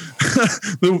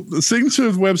 The signature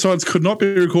of websites could not be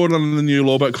recorded under the new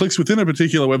law, but clicks within a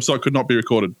particular website could not be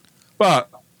recorded. But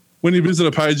when you visit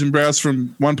a page and browse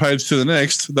from one page to the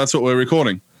next, that's what we're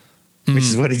recording. Which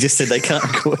is what he just said they can't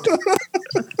record.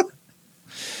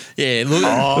 Yeah,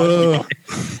 look.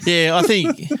 Yeah, I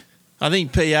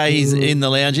think PA is in the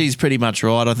lounge. He's pretty much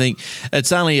right. I think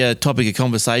it's only a topic of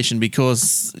conversation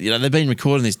because they've been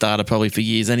recording this data probably for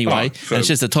years anyway. And it's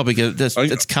just a topic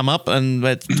that's come up and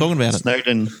we're talking about it.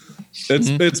 Snowden.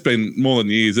 It's been more than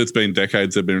years. It's been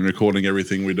decades they've been recording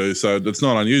everything we do, so it's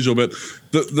not unusual. But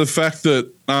the fact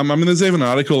that there's even an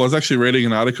article. I was actually reading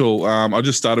an article. I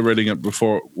just started reading it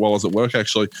while I was at work,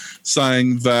 actually,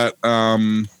 saying that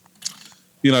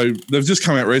they've just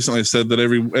come out recently and said that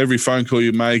every phone call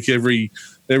you make, every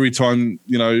time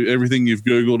everything you've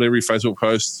Googled, every Facebook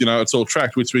post, it's all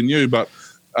tracked, which we knew. But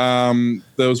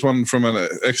there was one from an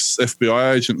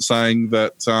ex-FBI agent saying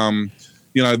that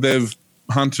they've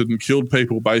hunted and killed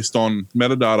people based on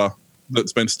metadata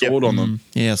that's been stored on them.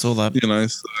 Yeah, I saw that.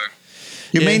 So.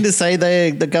 You mean to say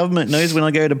the government knows when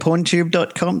I go to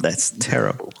porntube.com? That's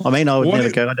terrible. I mean, I would never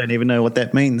go. I don't even know what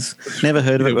that means. Never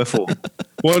heard of it before.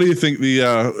 Why do you think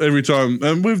every time,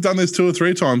 and we've done this 2 or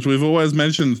 3 times, we've always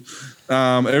mentioned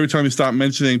every time you start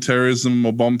mentioning terrorism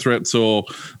or bomb threats or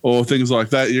things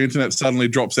like that, your internet suddenly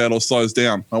drops out or slows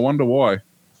down. I wonder why.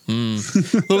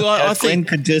 Look, I think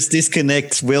could just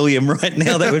disconnect William right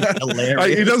now. That would be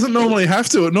hilarious. He doesn't normally have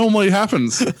to. It normally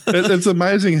happens. It's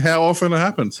amazing how often it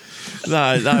happens.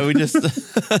 No, we just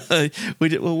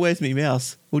well, where's my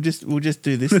mouse? We'll just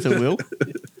do this to Will.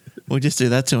 We'll just do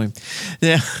that to him.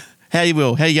 Now, how you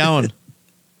Will? How you going?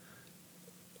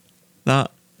 No,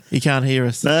 he can't hear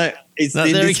us. No, it's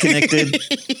been disconnected.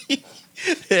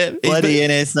 Yeah, Bloody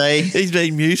NSA. He's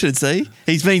been muted, see?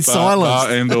 He's been silenced.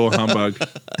 And or humbug.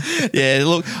 Yeah,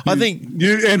 look, I think...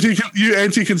 You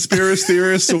anti-conspiracy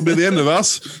theorists will be the end of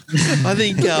us. I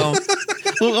think...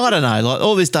 look, I don't know. Like,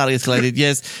 all this data gets collected.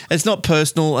 Yes, it's not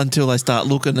personal until they start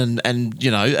looking and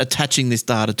attaching this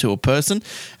data to a person.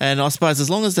 And I suppose as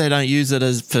long as they don't use it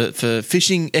as for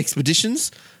fishing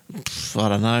expeditions, I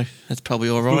don't know. That's probably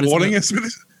all right. Wanting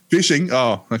expeditions? Fishing?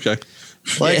 Oh, okay.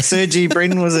 Like Sergey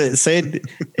Brin said,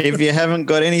 if you haven't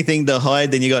got anything to hide,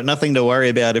 then you got nothing to worry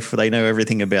about if they know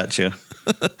everything about you.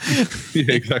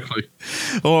 Yeah, exactly.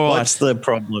 All right. What's the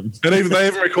problem? And they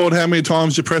even record how many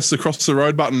times you press the cross the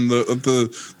road button,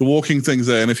 the walking things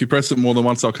there. And if you press it more than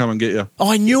once, I'll come and get you.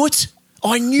 I knew it.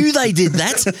 I knew they did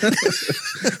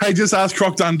that. Hey, just ask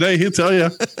Croc Dundee. He'll tell you.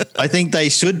 I think they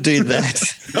should do that.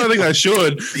 I think they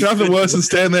should. Nothing worse than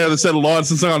stand there with a set of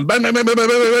lights and so on. Bang, bang, bang, bang, bang,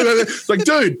 bang, bang. It's like,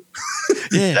 dude.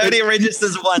 Yeah. Nobody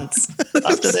registers once.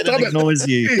 After that, it ignores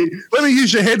you. Hey, let me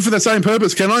use your head for the same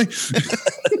purpose, can I?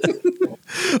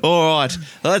 All right,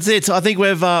 that's it. I think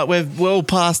we've well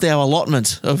past our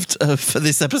allotment for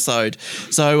this episode.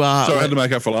 So I had to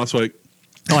make up for last week.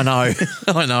 I know.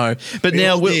 But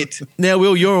now,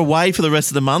 Will, you're away for the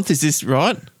rest of the month. Is this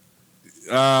right?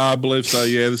 I believe so.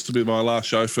 Yeah, this will be my last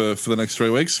show for the next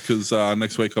 3 weeks because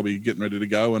next week I'll be getting ready to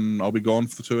go and I'll be gone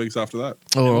for the 2 weeks after that.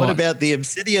 All What right. about the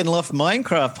Obsidian Loft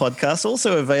Minecraft podcast?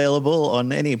 Also available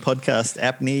on any podcast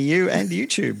app near you and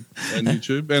YouTube. And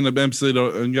YouTube and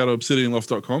go to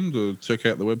obsidianloft.com to check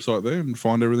out the website there and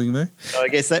find everything there. So I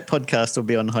guess that podcast will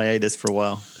be on hiatus for a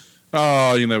while.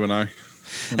 Oh, you never know.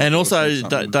 And also,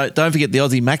 don't forget the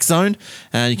Aussie Mac Zone.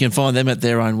 You can find them at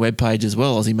their own webpage as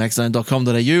well,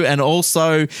 aussiemaczone.com.au. And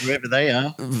also, Whoever they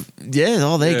are.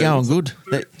 they're going good.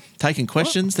 They're taking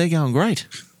questions. They're going great.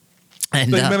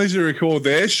 And They managed to record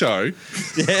their show.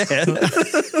 Yeah.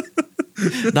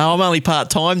 no, I'm only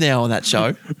part-time now on that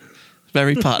show.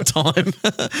 Very part-time.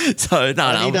 So,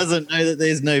 no. He doesn't know that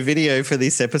there's no video for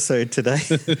this episode today.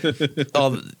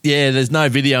 There's no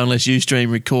video unless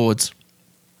Ustream records.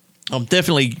 I'm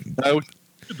definitely... No, we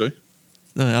could do.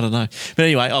 No, I don't know. But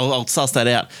anyway, I'll suss that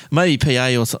out. Maybe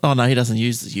PA or... Oh, no, he doesn't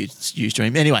use the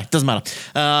Ustream. Anyway, doesn't matter.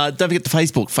 Don't forget the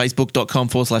Facebook,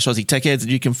 facebook.com/Aussie Tech Heads.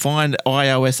 You can find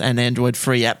iOS and Android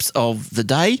free apps of the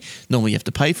day. Normally you have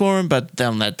to pay for them, but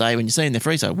on that day when you see them, they're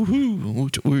free. So, woohoo,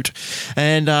 woot, woot.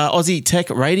 And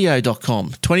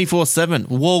AussieTechRadio.com, 24/7,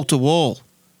 wall to wall,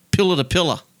 pillar to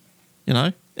pillar,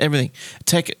 everything.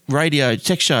 Tech radio,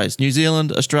 tech shows, New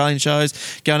Zealand, Australian shows.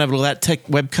 Go and have a look at that.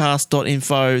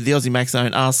 Techwebcast.info, the Aussie Mac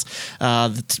Zone, us,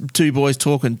 the two boys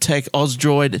talking tech,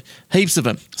 Ozdroid, heaps of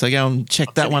them. So go and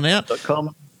check that one out.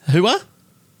 .com. Who are?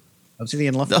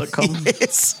 ObsidianLoft.com.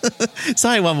 Yes.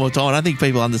 Say it one more time. I think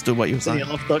people understood what you were saying.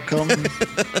 ObsidianLoft.com.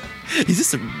 Is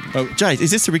this Jay, is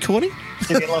this a recording?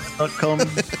 ObsidianLoft.com.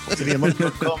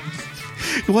 ObsidianLoft.com.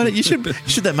 Why don't you should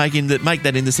make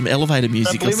that into some elevator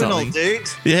music or Subliminal, something. dude.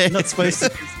 Yeah. You're not supposed to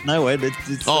just know it.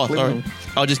 It's Oh, subliminal. sorry.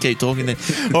 I'll just keep talking then.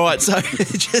 All right, so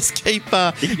just keep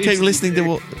listening to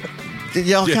what.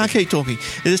 Yeah, I can't keep talking.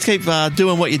 Just keep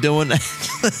doing what you're doing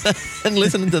and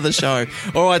listening to the show.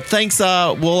 All right, thanks,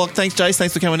 Warlock. Thanks, Jace.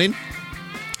 Thanks for coming in.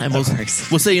 And we'll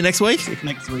see you next week.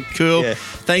 Next week. Cool. Yeah.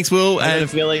 Thanks, Will. I had a And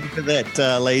feeling for that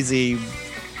lazy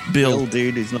Bill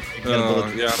dude who's not going to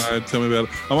bother. Yeah, I know. Tell me about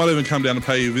it. I might even come down and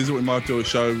pay you a visit. We might do a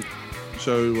show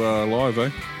live,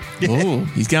 eh? oh,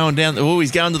 he's going down. Oh,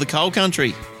 he's going to the coal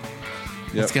country.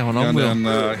 Yep. What's going on,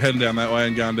 Will? Heading down that way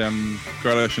and going down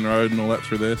Great Ocean Road and all that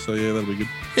through there. So, yeah, that'll be good.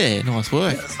 Yeah, nice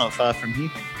work. That's not far from here.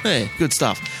 Yeah, good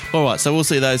stuff. All right, so we'll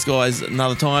see those guys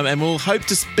another time, and we'll hope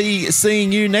to be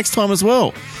seeing you next time as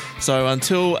well. So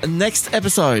until next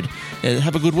episode,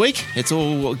 have a good week. It's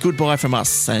all goodbye from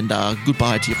us, and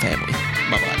goodbye to your family.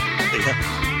 Bye-bye.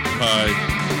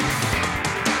 Bye.